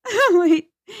of.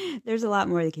 Wait, there's a lot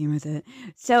more that came with it.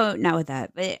 So, not with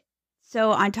that, but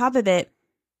so on top of it,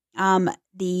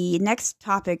 the next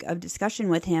topic of discussion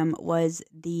with him was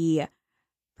the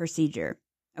procedure.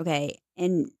 Okay,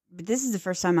 but this is the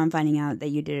first time I'm finding out that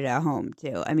you did it at home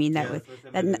too. I mean, that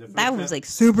was like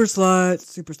super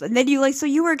slut. And then so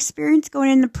you were experienced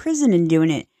going into prison and doing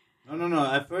it. No.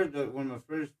 At first, when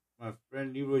my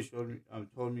friend Leroy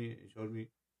told me.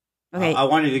 Okay, I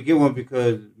wanted to get one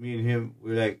because me and him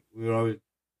we were always.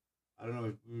 I don't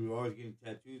know. We were always getting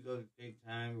tattoos at the same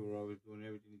time. We were always doing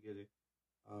everything together.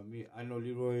 I know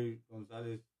Leroy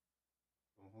Gonzalez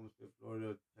from Homestead,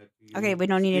 Florida. Tattoo. Okay, we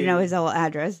don't need to know his whole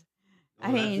address. No,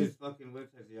 I that's mean, his fucking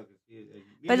website so y'all can see it.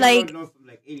 But like,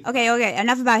 okay,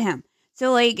 enough about him.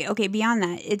 So like, okay, beyond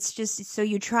that, it's just so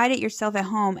you tried it yourself at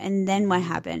home, and then what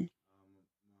happened?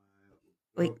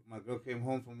 My girl came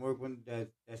home from work that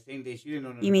same day. She didn't know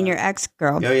nothing. You mean your ex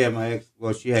girl? Yeah, my ex.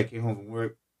 Well, she had came home from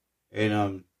work,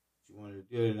 and she wanted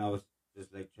to do it, and I was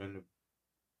just like trying to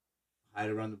hide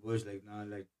around the bush, like, nah,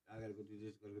 like I gotta go do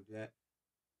this, gotta go do that.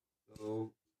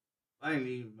 So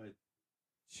finally, my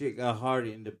shit got hard,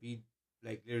 and the bead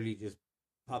like literally just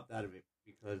popped out of it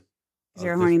because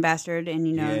you're a horny bastard, and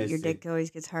you know Yes, your dick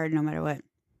always gets hard no matter what.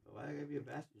 So why I gotta be a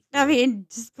bastard? I mean,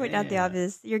 just point out the Yeah.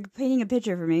 obvious. You're painting a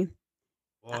picture for me.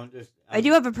 Well, I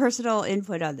do have a personal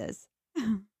input on this.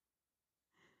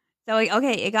 So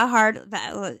okay, it got hard.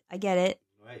 I get it.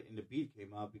 Right, and the bead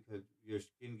came out because your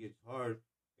skin gets hard,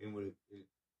 and what it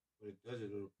does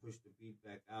is it'll push the bead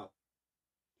back out.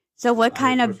 So what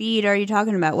kind of bead are you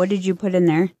talking about? What did you put in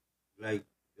there? Like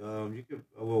you could.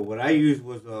 Well, what I used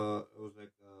was it was like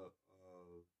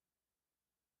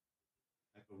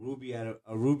a ruby out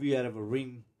of a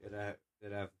ring that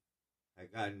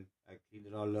I've gotten. I cleaned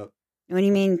it all up. What do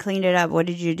you mean cleaned it up? What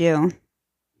did you do?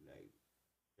 Like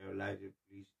sterilized it,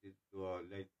 bleached it,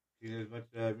 like clean it as much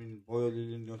as boiled it,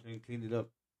 you know what I'm saying? Cleaned it up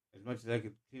as much as I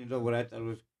could clean it up. What I thought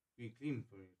was be clean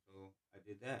for me, so I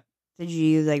did that. Did you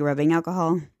use like rubbing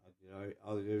alcohol? I did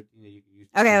all everything that you can use.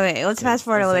 Okay, let's fast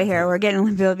forward a little bit here. We're getting a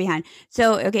little bit behind.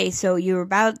 So, okay, so you were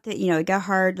about to, it got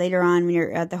hard later on when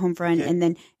you're at the home front, and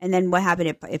then what happened?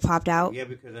 It popped out? Yeah,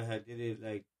 because I did it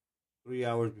like 3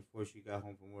 hours before she got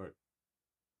home from work.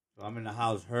 So I'm in the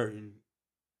house hurting,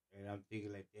 and I'm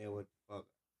thinking like, yeah, what the fuck?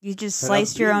 You just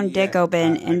sliced your own dick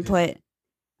open and put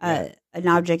an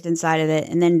object inside of it,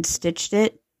 and then stitched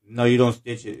it? No, you don't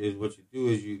stitch it. Is what you do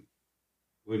is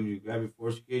when you grab your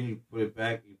foreskin, you put it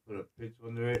back, you put a pencil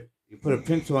under it. You put a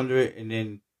pencil under it, and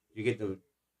then you get the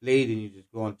blade, and you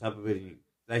just go on top of it, and you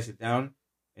slice it down,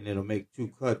 and it'll make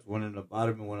 2 cuts, one on the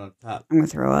bottom and one on top. I'm going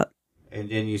to throw up. And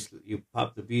then you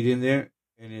pop the bead in there,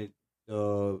 and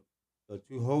the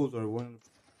 2 holes are one,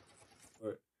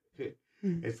 or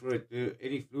it's where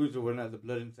any fluids or whatnot, the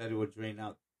blood inside it will drain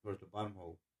out towards the bottom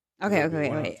hole. Okay.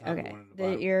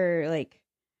 You're like,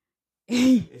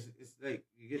 It's like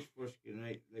you get foreskin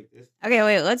right like this. Okay,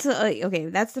 wait. Let's. Okay,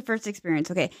 that's the first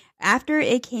experience. Okay, after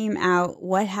it came out,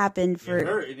 what happened It for?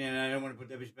 hurt, and then I didn't want to put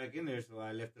that bitch back in there, so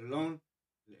I left it alone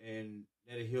and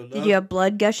let it heal up. Did you have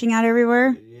blood gushing out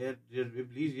everywhere? Yeah,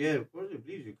 it bleeds. Yeah, of course it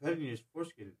bleeds. You're cutting your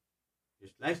foreskin. You're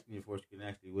slicing your foreskin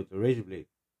actually with the razor blade.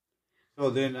 So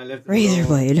then I left it Razor alone.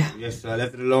 blade. Yes, so I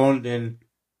left it alone. Then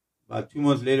about 2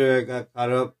 months later, I got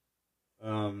caught up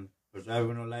for driving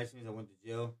with no license. I went to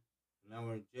jail. Now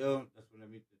we're in jail. That's when I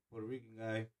meet the Puerto Rican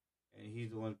guy, and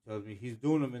he's the one who tells me he's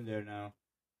doing them in there now,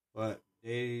 but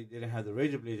they didn't have the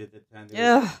razor blades at that time.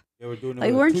 They were doing it Like,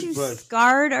 with weren't a you toothbrush.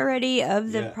 scarred already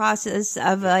of the Yeah. process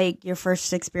of like your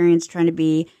first experience trying to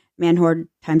be man horde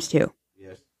times 2?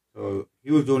 Yes. So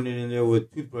he was doing it in there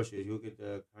with toothbrushes. You'll get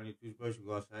the county toothbrush, you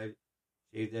go outside,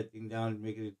 shave that thing down,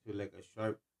 make it into like a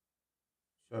sharp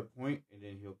point, and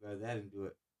then he'll grab that and do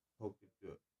it, poke it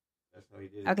through it. That's how he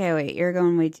did it. Okay, wait, you're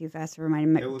going way too fast for my.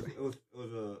 It was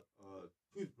a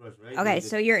toothbrush, right? Okay,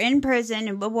 so you're in prison,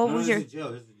 and what was your This is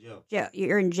jail? This is jail. jail?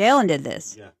 You're in jail and did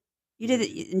this. Yeah. You did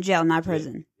it in jail, not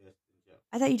prison. Yes, in jail.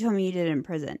 I thought you told me you did it in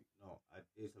prison. No, I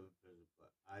did some in prison, but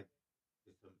I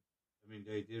did some. I mean,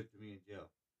 they did it to me in jail.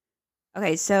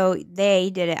 Okay, so they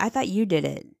did it. I thought you did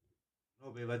it.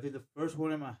 No, babe, I did the first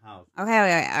one in my house. Okay, all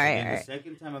right, all And right. the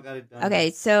second time I got it done.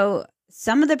 Okay, so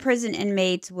some of the prison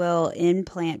inmates will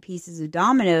implant pieces of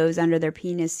dominoes under their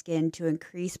penis skin to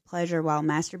increase pleasure while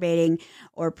masturbating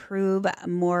or prove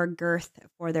more girth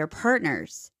for their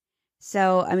partners.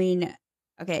 So, I mean,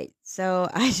 okay, so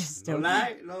I just No don't.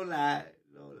 lie. No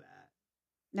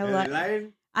Am I lie.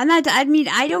 lying? I'm not. I mean,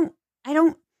 I don't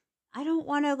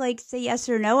want to like say yes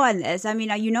or no on this. I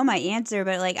mean, you know my answer,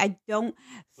 but like I don't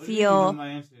What do you mean you know my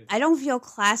answer? I don't feel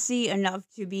classy enough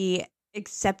to be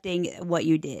accepting what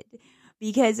you did,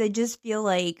 because I just feel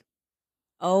like,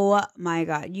 oh my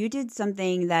God, you did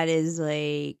something that is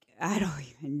like, I don't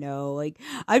even know. Like,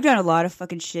 I've done a lot of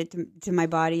fucking shit to my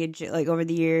body and shit, like over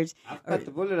the years. I've cut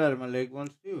the bullet out of my leg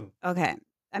once too. Okay.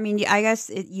 I mean, I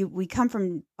guess we come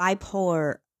from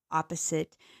bipolar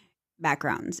opposite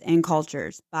backgrounds and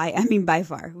cultures. By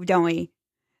far, don't we?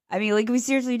 I mean, like, we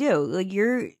seriously do. Like,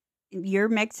 your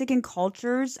Mexican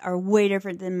cultures are way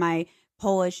different than my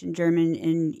Polish and German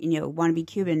and wannabe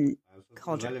Cuban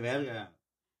culture. Vale verga.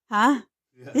 Huh?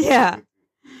 Yeah.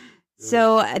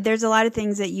 So there's a lot of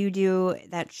things that you do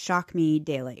that shock me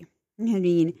daily. I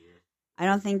mean, I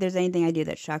don't think there's anything I do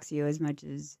that shocks you as much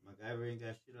as. MacGyver ain't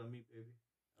got shit on me, baby.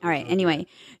 All right. Anyway,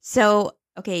 so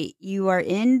okay, you are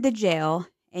in the jail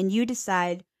and you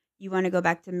decide you want to go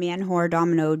back to man whore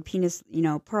dominoed penis,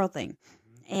 pearl thing.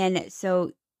 Mm-hmm. And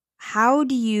so how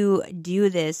do you do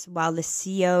this while the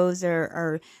COs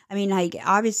are I mean, like,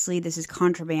 obviously this is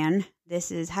contraband.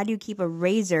 This is, how do you keep a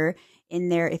razor in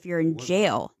there if you're in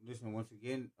jail? Listen, once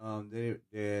again, they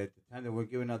at the time they were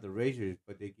giving out the razors,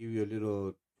 but they give you a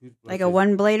little toothbrush. Like a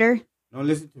one blader? No,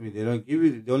 listen to me. They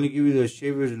only give you the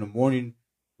shavers in the morning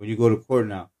when you go to court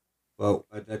now. But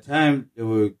at that time, he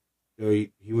was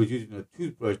using a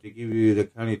toothbrush. They give you the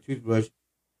county toothbrush,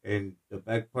 and the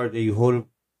back part that you hold it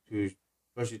to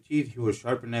brush your teeth, he will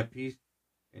sharpen that piece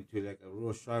into like a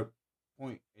real sharp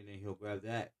point, and then he'll grab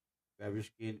your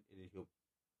skin, and then he'll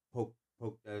poke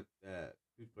that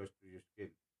toothbrush through your skin,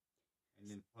 and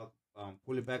then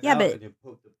pull it back out, and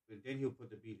then he'll put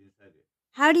the bead inside it.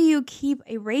 How do you keep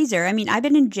a razor? I mean, I've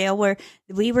been in jail where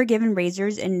we were given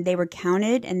razors and they were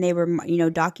counted and they were,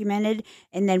 documented.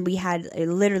 And then we had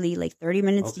literally like 30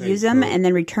 minutes to use them and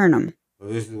then return them. So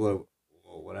this is what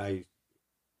I used to do.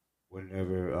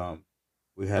 Whenever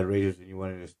we had razors and you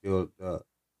wanted to steal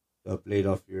the blade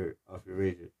off your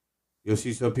razor, you'll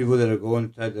see some people that are going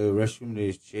inside the restroom,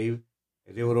 they shave.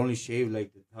 And they would only shave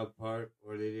like the top part,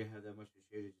 or they didn't have that much to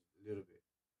shave, just a little bit.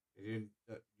 They didn't,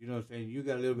 you know what I'm saying? You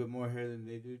got a little bit more hair than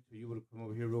they do, so you would have come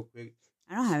over here real quick.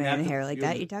 I don't have any hair like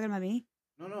that. You talking about me?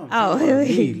 No. Oh,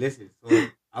 me. Listen, so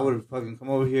I would have fucking come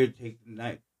over here, take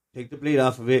the blade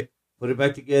off of it, put it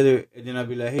back together, and then I'd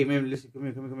be like, hey man, listen, come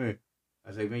here. I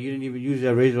was like, man, you didn't even use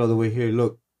that razor all the way here.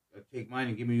 Look, take mine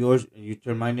and give me yours, and you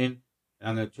turn mine in, and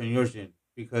I'm gonna turn yours in,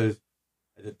 because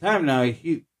at the time now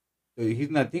he's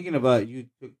not thinking about you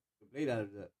took the blade out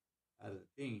of the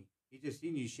thing. He just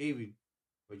seen you shaving,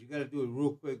 but you gotta do it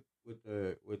real quick with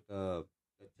the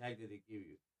tag that they give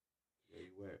you. Yeah, you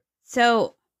wear.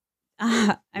 So,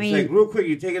 I mean, like real quick,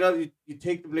 you take it out. You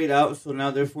take the blade out. So now,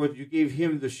 therefore, you gave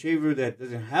him the shaver that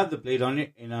doesn't have the blade on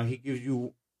it, and now he gives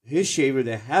you his shaver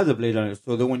that has the blade on it.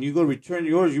 So that when you go return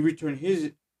yours, you return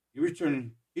his. He's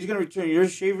gonna return your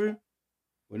shaver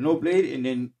with no blade, and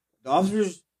then the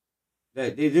officers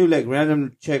that they do like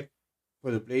random check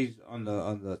for the blades on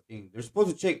the thing. They're supposed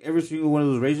to check every single one of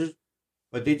those razors,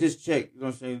 But they just check, you know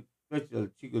what I'm saying? Especially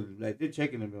the chicos, like, they're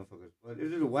checking them motherfuckers. But if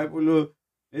there's a white boy little,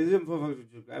 if them motherfuckers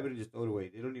would just grab it and just throw it away.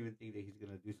 They don't even think that he's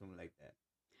going to do something like that.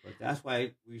 But that's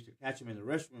why we used to catch him in the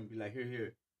restroom and be like,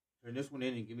 here, turn this one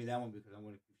in and give me that one because I'm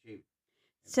going to keep shaving.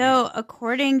 So,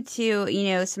 according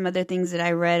to some other things that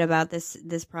I read about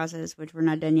this process, which we're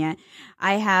not done yet,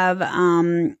 I have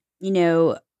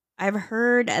I've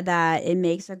heard that it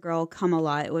makes a girl come a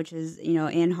lot, which is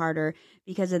and harder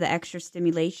because of the extra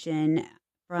stimulation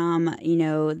from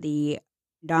the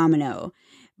domino.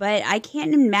 But I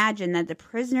can't imagine that the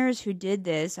prisoners who did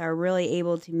this are really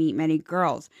able to meet many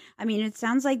girls. I mean, it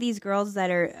sounds like these girls that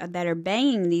are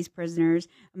banging these prisoners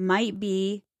might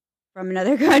be from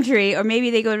another country, or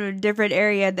maybe they go to a different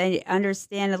area. They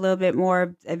understand a little bit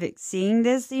more of seeing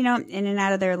this, in and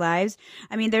out of their lives.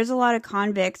 I mean, there's a lot of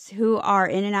convicts who are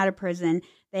in and out of prison.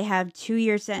 They have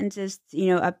 2-year sentences,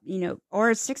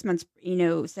 or 6 months,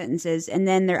 sentences, and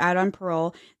then they're out on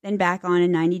parole, then back on a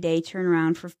 90-day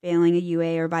turnaround for failing a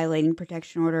UA or violating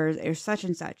protection orders or such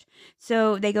and such.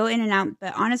 So they go in and out,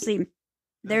 but honestly,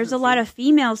 there's a lot of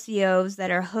female COs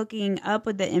that are hooking up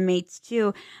with the inmates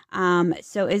too.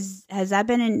 So has that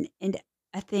been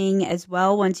a thing as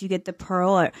well? Once you get the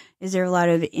pearl, or is there a lot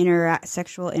of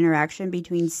sexual interaction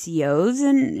between COs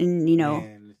and Man, listen,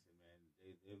 man,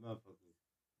 they motherfuckers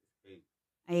is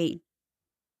crazy.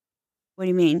 What do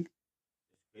you mean?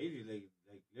 It's crazy, like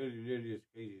literally, it's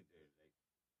crazy.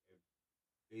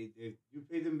 Like, if you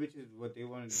pay them bitches what they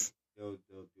want, they'll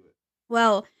do it.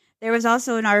 Well, there was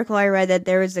also an article I read that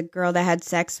there was a girl that had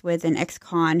sex with an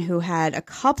ex-con who had a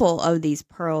couple of these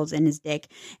pearls in his dick.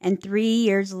 And 3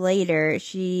 years later,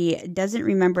 she doesn't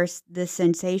remember the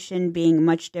sensation being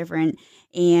much different.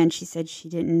 And she said she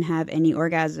didn't have any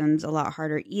orgasms, a lot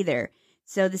harder either.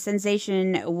 So the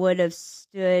sensation would have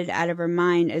stood out of her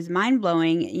mind as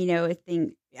mind-blowing.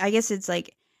 I guess it's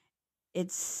like,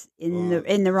 it's in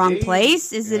the wrong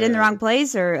place. Is it in the wrong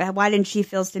place, or why didn't she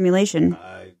feel stimulation?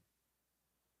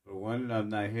 For one, I'm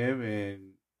not him,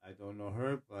 and I don't know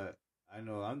her, but I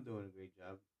know I'm doing a great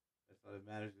job. That's all that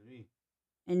matters to me.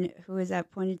 And who is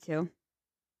that pointed to?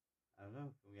 I don't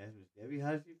know. Can we ask Miss Debbie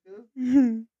how does she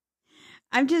feel?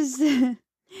 I'm just...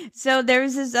 So there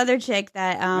was this other chick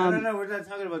that... No, we're not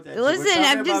talking about that. Listen, we're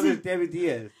talking about Miss Debbie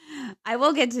Diaz. I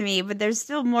will get to me, but there's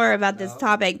still more about this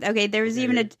topic. Okay, there was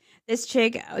even this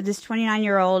chick, this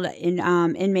 29-year-old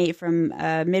inmate from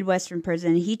Midwestern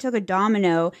prison. He took a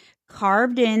domino,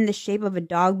 carved in the shape of a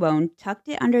dog bone, tucked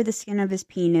it under the skin of his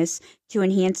penis to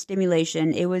enhance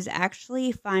stimulation. It was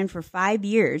actually fine for 5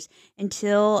 years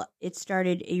until it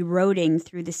started eroding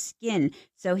through the skin.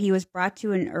 So he was brought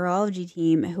to an urology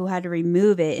team who had to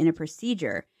remove it in a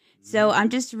procedure. So I'm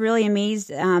just really amazed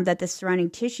that the surrounding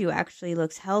tissue actually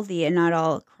looks healthy and not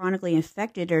all chronically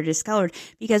infected or discolored.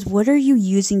 Because what are you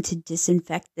using to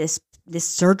disinfect this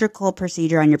surgical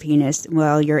procedure on your penis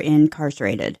while you're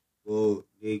incarcerated? Well,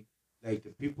 the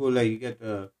people, you get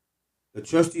the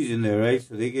trustees in there, right?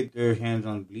 So they get their hands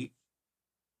on bleach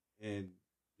and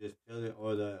just tell it,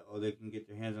 or they can get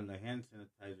their hands on the hand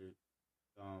sanitizer,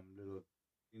 little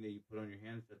thing that you put on your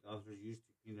hands that the officers use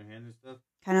to clean their hands and stuff.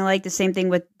 Kind of like the same thing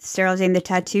with sterilizing the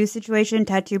tattoo situation,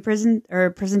 prison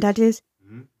tattoos.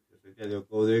 Mm-hmm. Just like that, they'll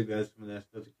go there, grab some of that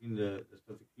stuff to clean the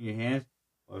stuff to clean your hands,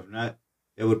 or if not,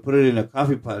 they would put it in a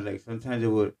coffee pot. Like sometimes they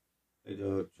would, like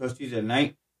the trustees at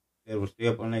night, they would stay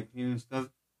up all night cleaning stuff.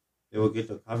 They would get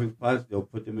the coffee pots, they'll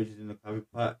put the midgets in the coffee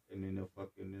pot, and then they'll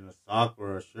fucking in a sock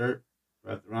or a shirt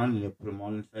wrapped around, and they'll put them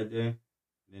all inside there.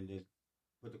 And then they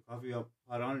put the coffee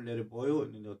pot on and let it boil,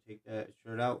 and then they'll take that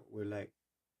shirt out with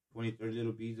 20, 30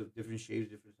 little beads of different shapes,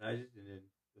 different sizes, and then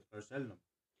they'll start selling them.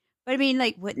 But I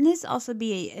mean, wouldn't this also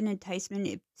be an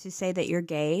enticement to say that you're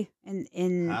gay?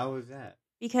 And how is that?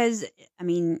 Because I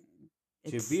mean,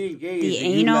 being gay, the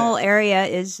anal area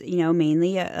is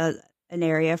mainly an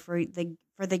area for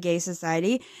the gay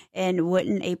society, and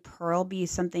wouldn't a pearl be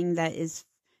something that is,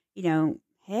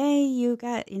 hey, you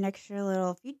got an extra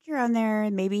little feature on there,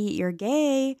 maybe you're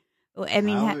gay. I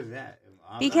mean, how is that?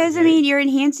 Because I mean, you're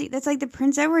enhancing. That's like the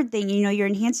Prince Edward thing. You're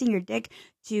enhancing your dick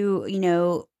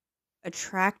to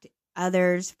attract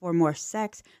others for more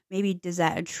sex. Maybe does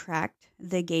that attract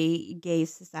the gay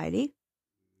society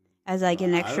as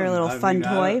an extra little fun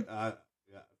toy?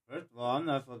 First of all, I'm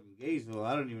not fucking gay, so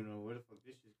I don't even know where the fuck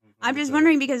this shit comes from. I'm just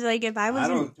wondering because if I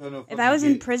was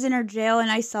in prison or jail and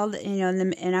I saw that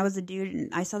and I was a dude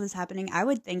and I saw this happening, I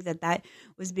would think that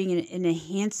was being an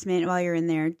enhancement while you're in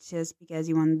there just because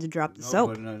you wanted to drop the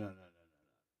soap. No.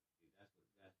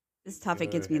 This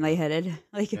topic gets me lightheaded.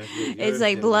 It's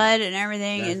like blood and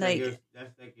everything, and that's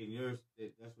what you're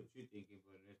thinking,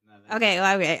 but it's Okay,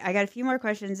 well, okay. I got a few more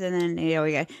questions, and then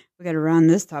we got to round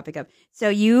this topic up. So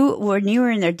when you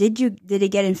were in there, did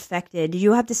it get infected? Did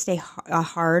you have to stay a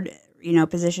hard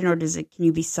position, or can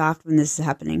you be soft when this is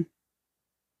happening?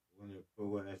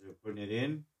 As they're putting it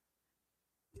in,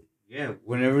 yeah.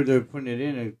 Whenever they're putting it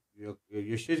in,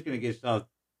 your shit's gonna get soft.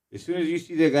 As soon as you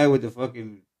see that guy with the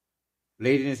fucking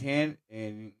blade in his hand,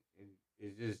 and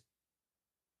it's just,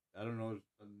 I don't know,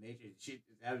 some nature shit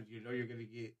just happens. You know you're gonna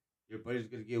get, your body's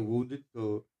gonna get wounded,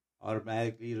 so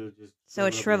automatically it'll just. So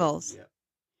it shrivels. Yeah.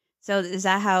 So is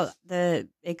that how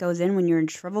it goes in when you're in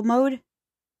shrivel mode?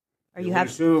 Or you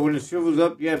have when it shrivels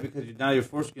up, yeah, because now your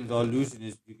foreskin's all loose,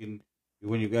 and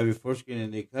when you grab your foreskin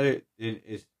and they cut it, then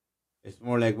it's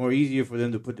more easier for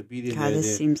them to put the bead in. God,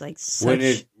 this seems like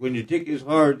such. When your dick is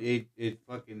hard, it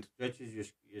fucking stretches your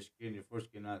skin, your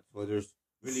foreskin out. So there's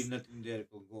really nothing that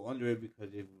can go under it,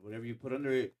 because whatever you put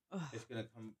under it, it's gonna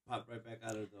pop right back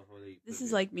out of the hole. This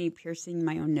is like me piercing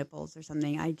my own nipples or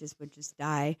something. I would just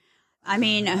die. I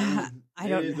mean, I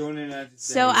don't.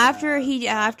 So after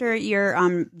your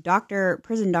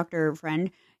prison doctor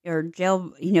friend, your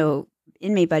jail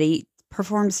inmate buddy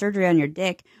performed surgery on your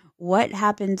dick, what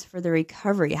happens for the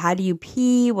recovery? How do you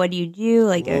pee? What do you do?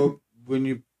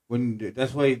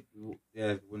 That's why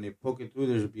when they poke it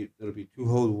through, there'll be two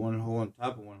holes, one hole on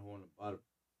top and one hole on the bottom,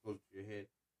 close to your head.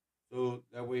 So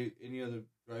that way, any other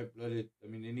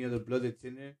blood that's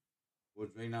in there will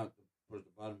drain out towards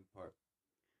the bottom part.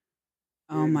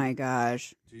 Oh my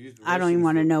gosh! I don't even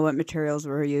want to know what materials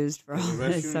were used for all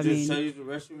this. I mean,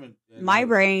 my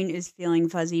brain is feeling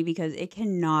fuzzy because it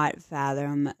cannot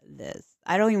fathom this.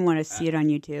 I don't even want to see it on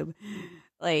YouTube.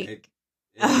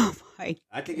 Oh my!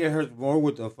 I think it hurts more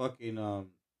with the fucking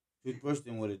toothbrush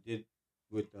than what it did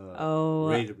with the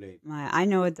razor blade. I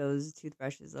know what those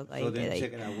toothbrushes look like. So then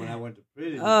check it out. When I went to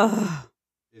prison,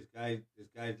 this guy's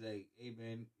like, "Hey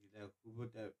man,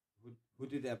 who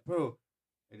did that pearl?"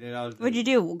 And then I was What'd you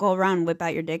do? Go around and whip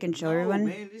out your dick and show everyone?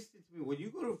 Man, listen to me. When you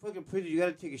go to fucking prison, you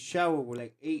gotta take a shower with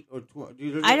like 8 or 12.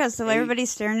 Dude, I know. So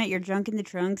everybody's staring at your junk in the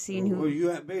trunk, seeing who.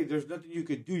 Babe, there's nothing you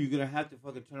could do. You're gonna have to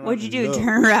fucking turn around. What'd you do?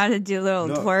 Turn around and do a little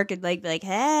twerk and like,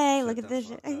 hey, look at this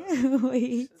shit.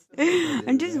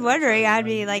 I'm just wondering. I'd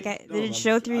be like, did it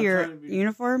show through your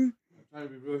uniform? I'm trying to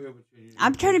be real here with you.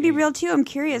 I'm trying to be real too. I'm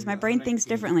curious. My brain thinks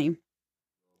differently.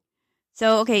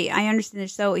 So okay, I understand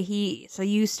this. So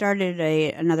you started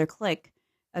another clique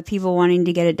of people wanting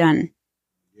to get it done.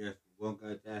 Yes, one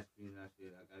guy asked me, and I said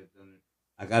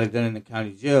I got it done in the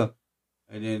county jail.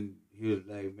 And then he was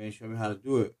like, "Man, show me how to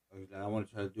do it." I was like, "I want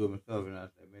to try to do it myself." And I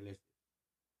was like, "Man, listen,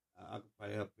 I could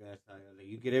probably help you." Like,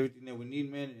 you get everything that we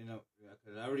need, man. And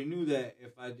because I already knew that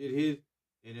if I did his,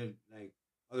 and then like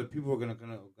other people were gonna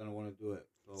want to do it.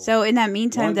 So in that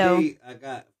meantime,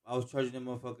 I was charging them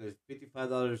motherfuckers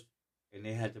 $55. And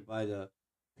they had to buy the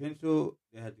pencil.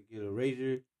 They had to get a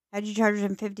razor. How'd you charge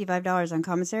them $55 on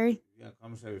commissary? Yeah,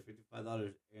 commissary,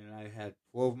 $55, and I had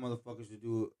 12 motherfuckers to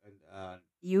do it. And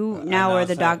you now are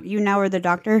the doc. You now are the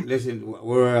doctor. Listen,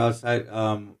 we're outside.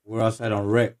 We're outside on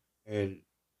rec, and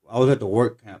I was at the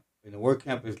work camp. And the work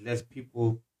camp is less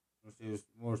people. It's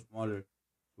more smaller.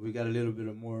 So we got a little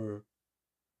bit more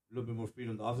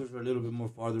freedom. The officers are a little bit more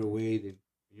farther away than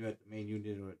you're at the main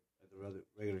unit or at the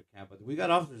regular camp. But we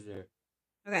got officers there.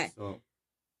 Okay.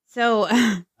 So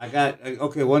I got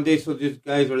one day. So these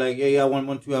guys were like, "Yeah, I want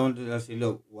 1, 2, I want to." I said,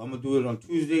 "Look, I'm gonna do it on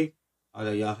Tuesday.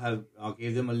 I'll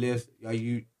give them a list.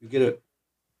 You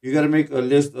gotta make a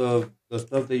list of the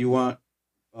stuff that you want,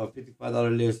 a $55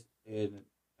 list." And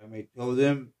I made 12 of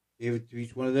them, gave it to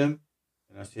each one of them,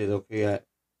 and I said, "Okay,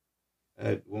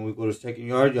 when we go to second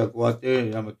yard, y'all go out there,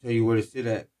 and I'm gonna tell you where to sit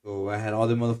at." So I had all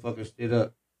the motherfuckers sit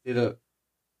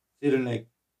in like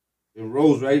in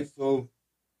rows, right? So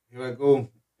here I go.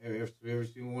 Every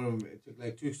single one of them. It took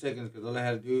like 2 seconds because all I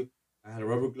had to do, I had a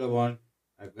rubber glove on.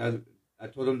 I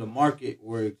told them to mark it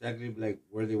where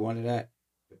they wanted at.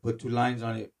 They put 2 lines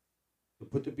on it. To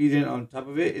put the bead in on top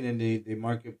of it, and then they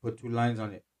mark it, put 2 lines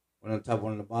on it, one on top,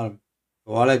 one on the bottom.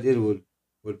 So all I did was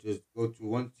just go to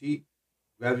one seat,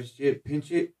 grab the shit,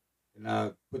 pinch it,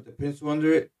 and put the pencil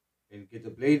under it, and get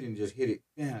the blade and just hit it.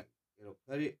 Bam! It'll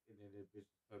cut it, and then it'll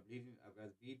start bleeding. I grab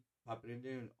the bead, pop it in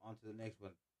there, and on to the next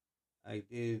one. I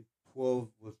did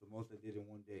 12 was the most I did in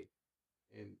one day,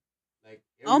 and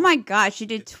oh my gosh, you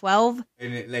did 12,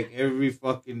 and every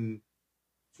fucking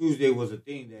Tuesday was a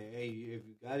thing that, hey, if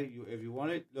you got it, if you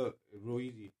want it, look, it's real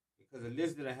easy because the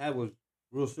list that I had was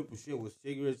real simple shit, was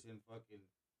cigarettes and fucking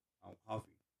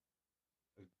coffee.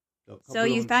 So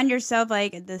you found yourself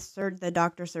like the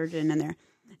doctor surgeon in there.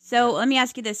 So let me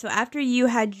ask you this. So after you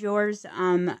had yours,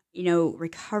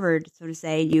 recovered, so to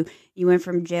say, you went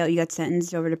from jail, you got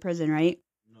sentenced over to prison, right?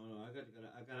 No, I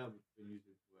got out and used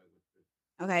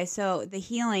it. Okay, so the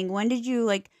healing, when did you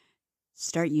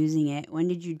start using it? When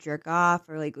did you jerk off,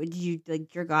 or did you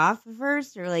jerk off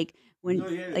first, or when No,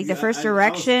 yeah, the first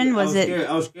erection was it?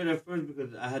 I was scared at first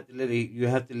because I had to let it. You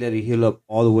have to let it heal up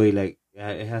all the way. Like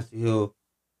it has to heal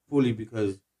fully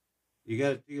because you got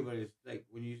to think about it. It's like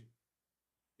when you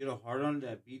get a hard on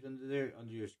that beat under there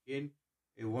under your skin,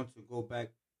 it wants to go back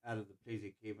out of the place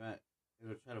it came at.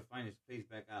 It'll try to find its place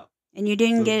back out. And you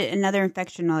didn't get another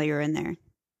infection while you were in there.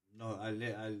 No, I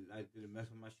didn't mess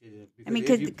with my shit. I mean,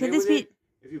 could this be?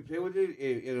 If you play with it,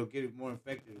 it'll get it more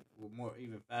infected, more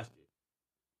even faster.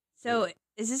 So,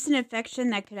 is this an infection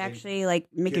that could actually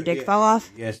make your dick fall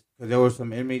off? Yes, because there were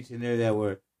some inmates in there that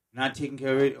were not taking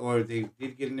care of it, or they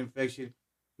did get an infection.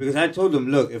 Because I told them,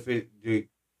 look, if they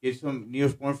get some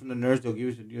Neosporin from the nurse, they'll give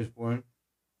you some Neosporin.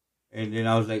 And then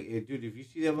I was like, hey, dude, if you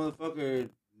see that motherfucker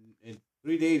in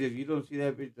 3 days, if you don't see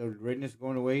that bitch, the redness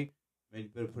going away, man, you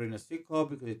better put in a sick call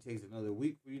because it takes another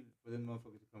week for them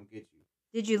motherfuckers to come get you.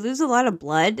 Did you lose a lot of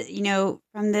blood,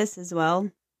 from this as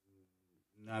well?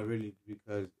 Not really,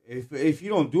 because if you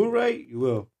don't do it right, you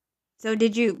will. So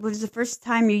was the first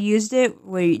time you used it,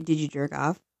 did you jerk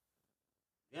off?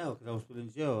 Yeah, because I was still in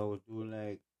jail. I was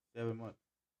doing 7 months.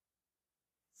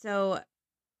 So,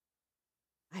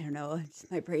 I don't know.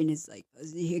 My brain is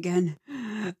fuzzy again.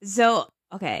 So,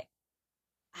 okay.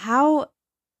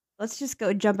 Let's just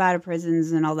jump out of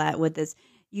prisons and all that with this.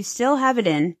 You still have it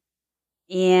in.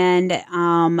 And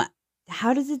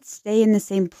how does it stay in the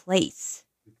same place?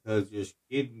 Because your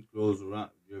skin grows around,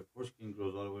 your foreskin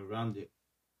grows all the way around it,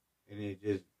 and it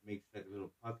just makes like a little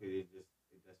pocket.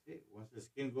 That's it. Once the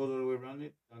skin goes all the way around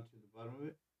it, down to the bottom of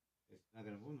it, it's not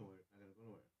gonna move nowhere. It's not gonna go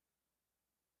nowhere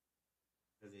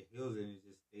because it heals and it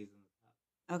just stays on the top.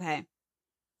 Okay.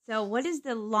 So, what is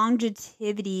the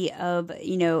longevity of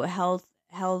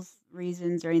health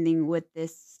reasons or anything with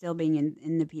this still being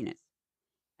in the penis?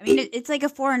 I mean, it's like a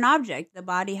foreign object. The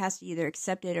body has to either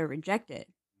accept it or reject it.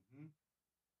 Mm-hmm.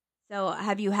 So,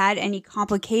 have you had any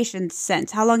complications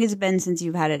since? How long has it been since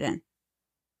you've had it in?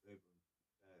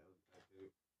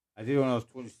 I did it when I was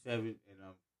 27, and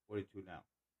I'm 42 now.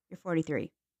 You're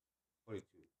 43. 42.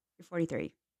 You're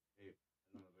 43.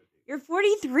 You're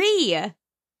 43.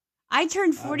 I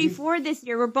turned 44 this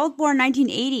year. We're both born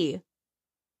 1980.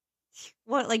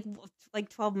 What, like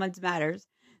 12 months matters.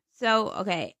 So,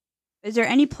 okay. Is there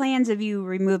any plans of you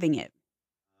removing it?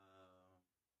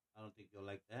 I don't think you'll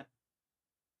like that.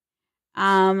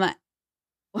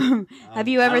 Have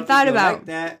you ever thought about like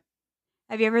that?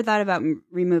 Have you ever thought about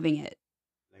removing it?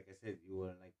 Like I said, you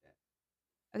wouldn't like that.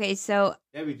 Okay, so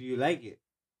Debbie, do you like it?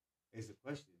 It's a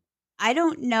question. I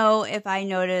don't know if I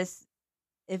notice.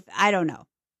 I don't know.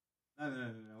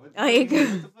 No. What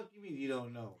the fuck you mean you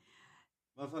don't know?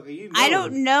 Motherfucker, you know. I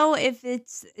don't know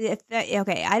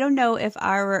okay. I don't know if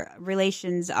our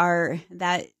relations are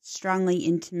that strongly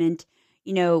intimate,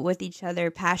 with each other,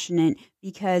 passionate,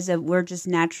 because we're just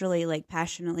naturally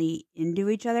passionately into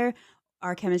each other.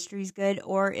 Our chemistry's good,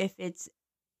 or if it's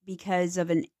because of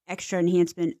an extra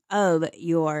enhancement of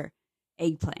your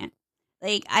eggplant.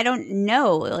 I don't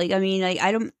know. I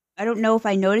don't know if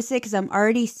I notice it because I'm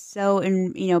already so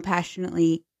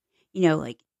passionately,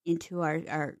 into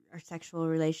our sexual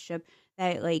relationship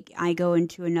that I go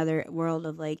into another world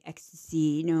of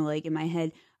ecstasy, in my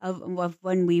head of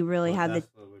when we really have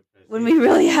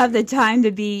the time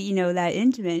to be, that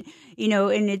intimate,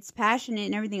 and it's passionate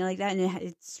and everything like that, and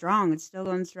it's strong. It's still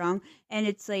going strong, and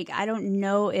it's I don't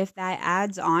know if that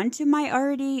adds on to my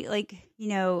already hormones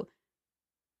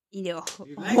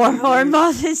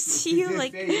to you.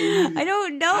 I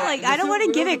don't know. I don't want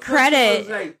to give it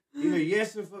credit. Either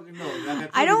yes or fucking no.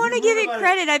 I don't want to give it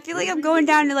credit. I feel like I'm going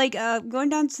down to going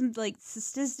down some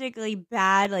statistically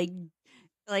bad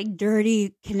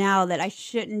dirty canal that I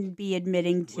shouldn't be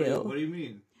admitting to. What do you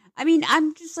mean? I mean,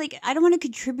 I'm just I don't want to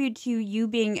contribute to you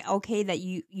being okay that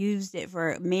you used it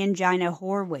for mangina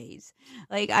whore ways.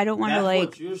 I don't want to That's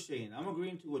what you're saying. I'm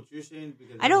agreeing to what you're saying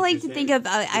because I don't like to think of.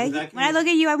 When I look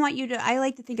at you, I want you to. I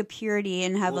like to think of purity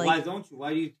and have why don't you?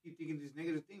 Why do you keep thinking these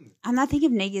negative things? I'm not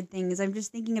thinking of negative things. I'm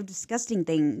just thinking of disgusting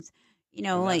things.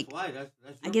 That's why. That's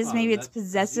I guess problem. maybe it's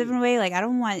possessive in a way. I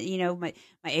don't want my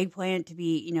eggplant to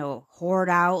be hoard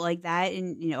out like that,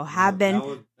 and have been. That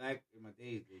was back in my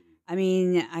days, baby. I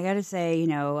mean, I gotta say,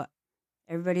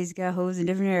 everybody's got hoes in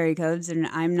different area codes, and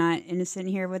I'm not innocent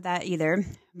here with that either.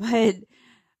 But,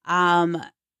 I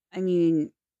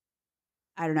mean,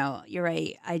 I don't know. You're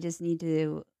right. I just need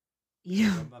to You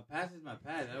know, My past is my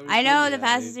past. I know the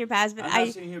past is your past, but I'm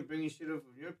not sitting here bringing shit up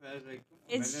from your past. Like,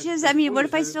 it's just, I mean, what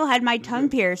if I still had my tongue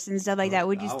pierced? pierced and stuff like that?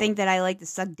 Would you think that I like to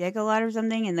suck dick a lot or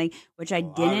something? And like, which I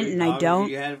didn't, and I don't.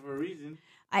 You had it for a reason.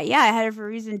 I had it for a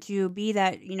reason to be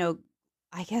that, you know,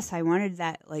 I guess I wanted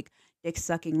that like dick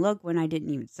sucking look when I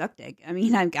didn't even suck dick. I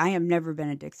mean, I have never been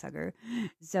a dick sucker,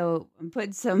 so I'm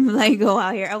putting some Lego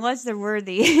out here unless they're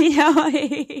worthy. You know,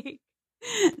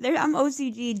 I'm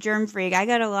OCG germ freak. I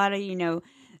got a lot of, you know,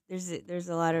 there's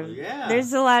a lot of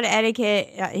there's a lot of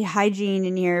etiquette, hygiene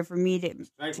in here for me to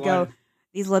go.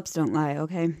 These lips don't lie.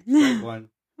 Okay. Strike one.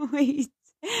 Wait.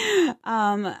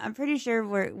 I'm pretty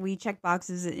sure we check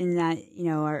boxes in that, you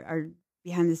know, our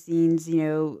behind the scenes, you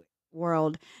know,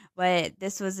 world. But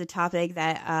this was a topic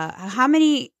that how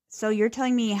many? So you're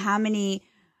telling me how many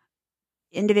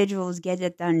individuals get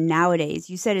it done nowadays?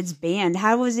 You said it's banned.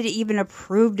 How was it even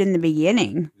approved in the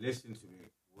beginning? Listen to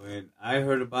me. When I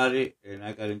heard about it and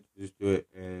I got introduced to it,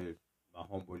 and my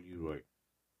homeboy Leroy,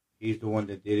 he's the one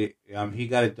that did it. He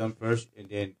got it done first, and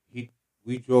then we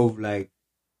drove like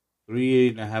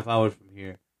 3.5 hours from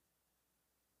here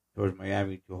towards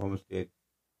Miami to Homestead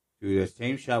to the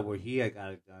same shop where he had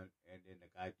got it done, and then the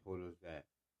guy told us that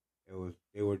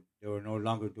they were no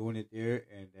longer doing it there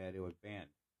and that it was banned.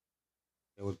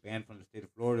 It was banned from the state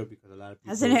of Florida because a lot of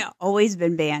people. Hasn't it always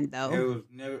been banned though? It was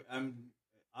never.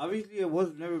 Obviously, it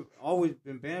was never always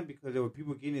been banned because there were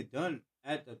people getting it done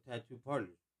at the tattoo parlors.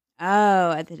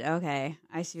 Oh, okay.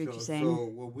 I see what you're saying. So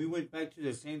when we went back to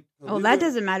the same. Oh, that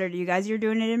doesn't matter to you guys. You're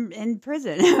doing it in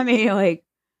prison. I mean, like,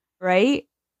 right?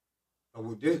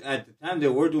 At the time, they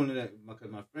were doing it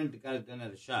because my friend got it done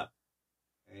at a shop.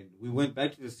 And we went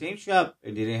back to the same shop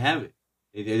and they didn't have it.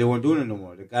 They weren't doing it no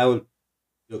more. The guy that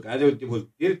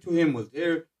did it to him was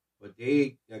there, but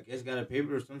they, I guess, got a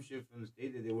paper or some shit from the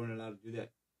state that they weren't allowed to do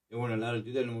that. They weren't allowed to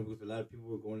do that no more because a lot of people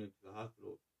were going into the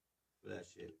hospital for that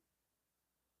shit.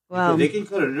 Well, they can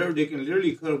cut a nerve. They can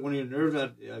literally cut one of your nerves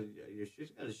out. Your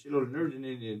shit's got a shitload of nerves in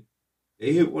it, and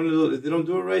they hit one of those. If they don't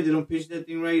do it right, they don't pinch that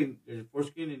thing right, and there's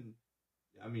foreskin. And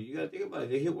I mean, you gotta think about it.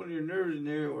 They hit one of your nerves in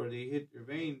there, or they hit your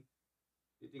vein.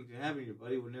 Things can happen. Your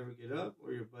body will never get up,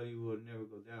 or your body will never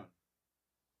go down,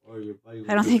 or your body.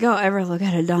 I don't think I'll ever look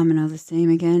at a domino the same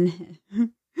again. I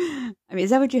mean, is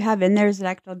that what you have in there? Is it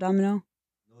actual domino?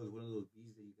 No, it's one of those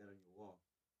beads that you got on your wall.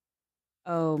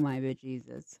 Oh my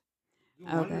bejesus.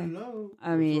 Okay.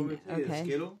 I mean,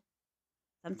 okay.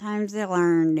 Sometimes they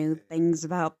learn new things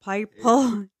about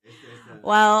people.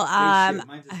 Well, my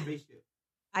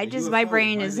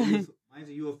brain is. Mine's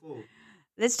a UFO.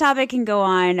 This topic can go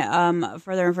on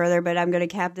further and further, but I'm going to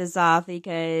cap this off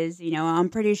because, you know, I'm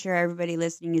pretty sure everybody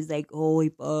listening is like, holy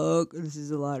fuck, this is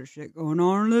a lot of shit going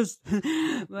on in this.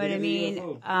 But I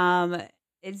mean,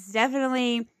 it's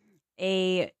definitely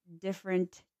a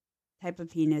different type of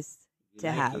penis to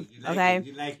have. Okay.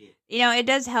 You like it. You know, it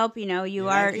does help, you know, you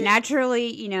are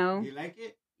naturally, you know. You like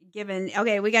it? Given.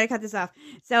 Okay, we got to cut this off.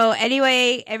 So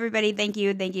anyway, everybody, thank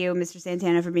you, Mr.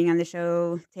 Santana, for being on the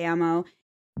show. Te amo.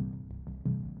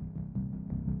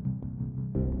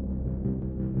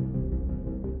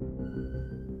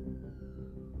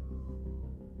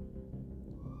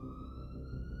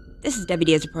 This is Debbie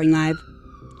Diaz reporting live.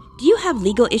 Do you have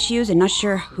legal issues and not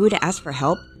sure who to ask for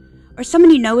help? Or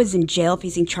someone you know is in jail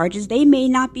facing charges they may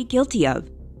not be guilty of?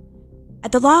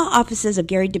 At the law offices of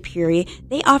Gary DePury,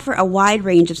 they offer a wide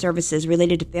range of services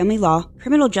related to family law,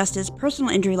 criminal justice,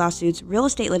 personal injury lawsuits, real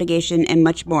estate litigation, and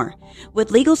much more.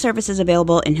 With legal services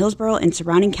available in Hillsborough and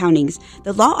surrounding counties,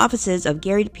 the law offices of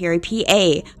Gary DePury,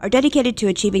 PA, are dedicated to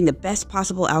achieving the best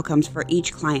possible outcomes for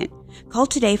each client. Call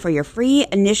today for your free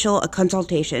initial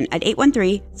consultation at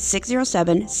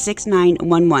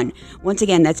 813-607-6911. Once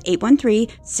again, that's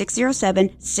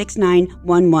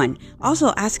 813-607-6911.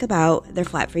 Also, ask about their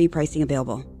flat fee pricing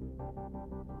available.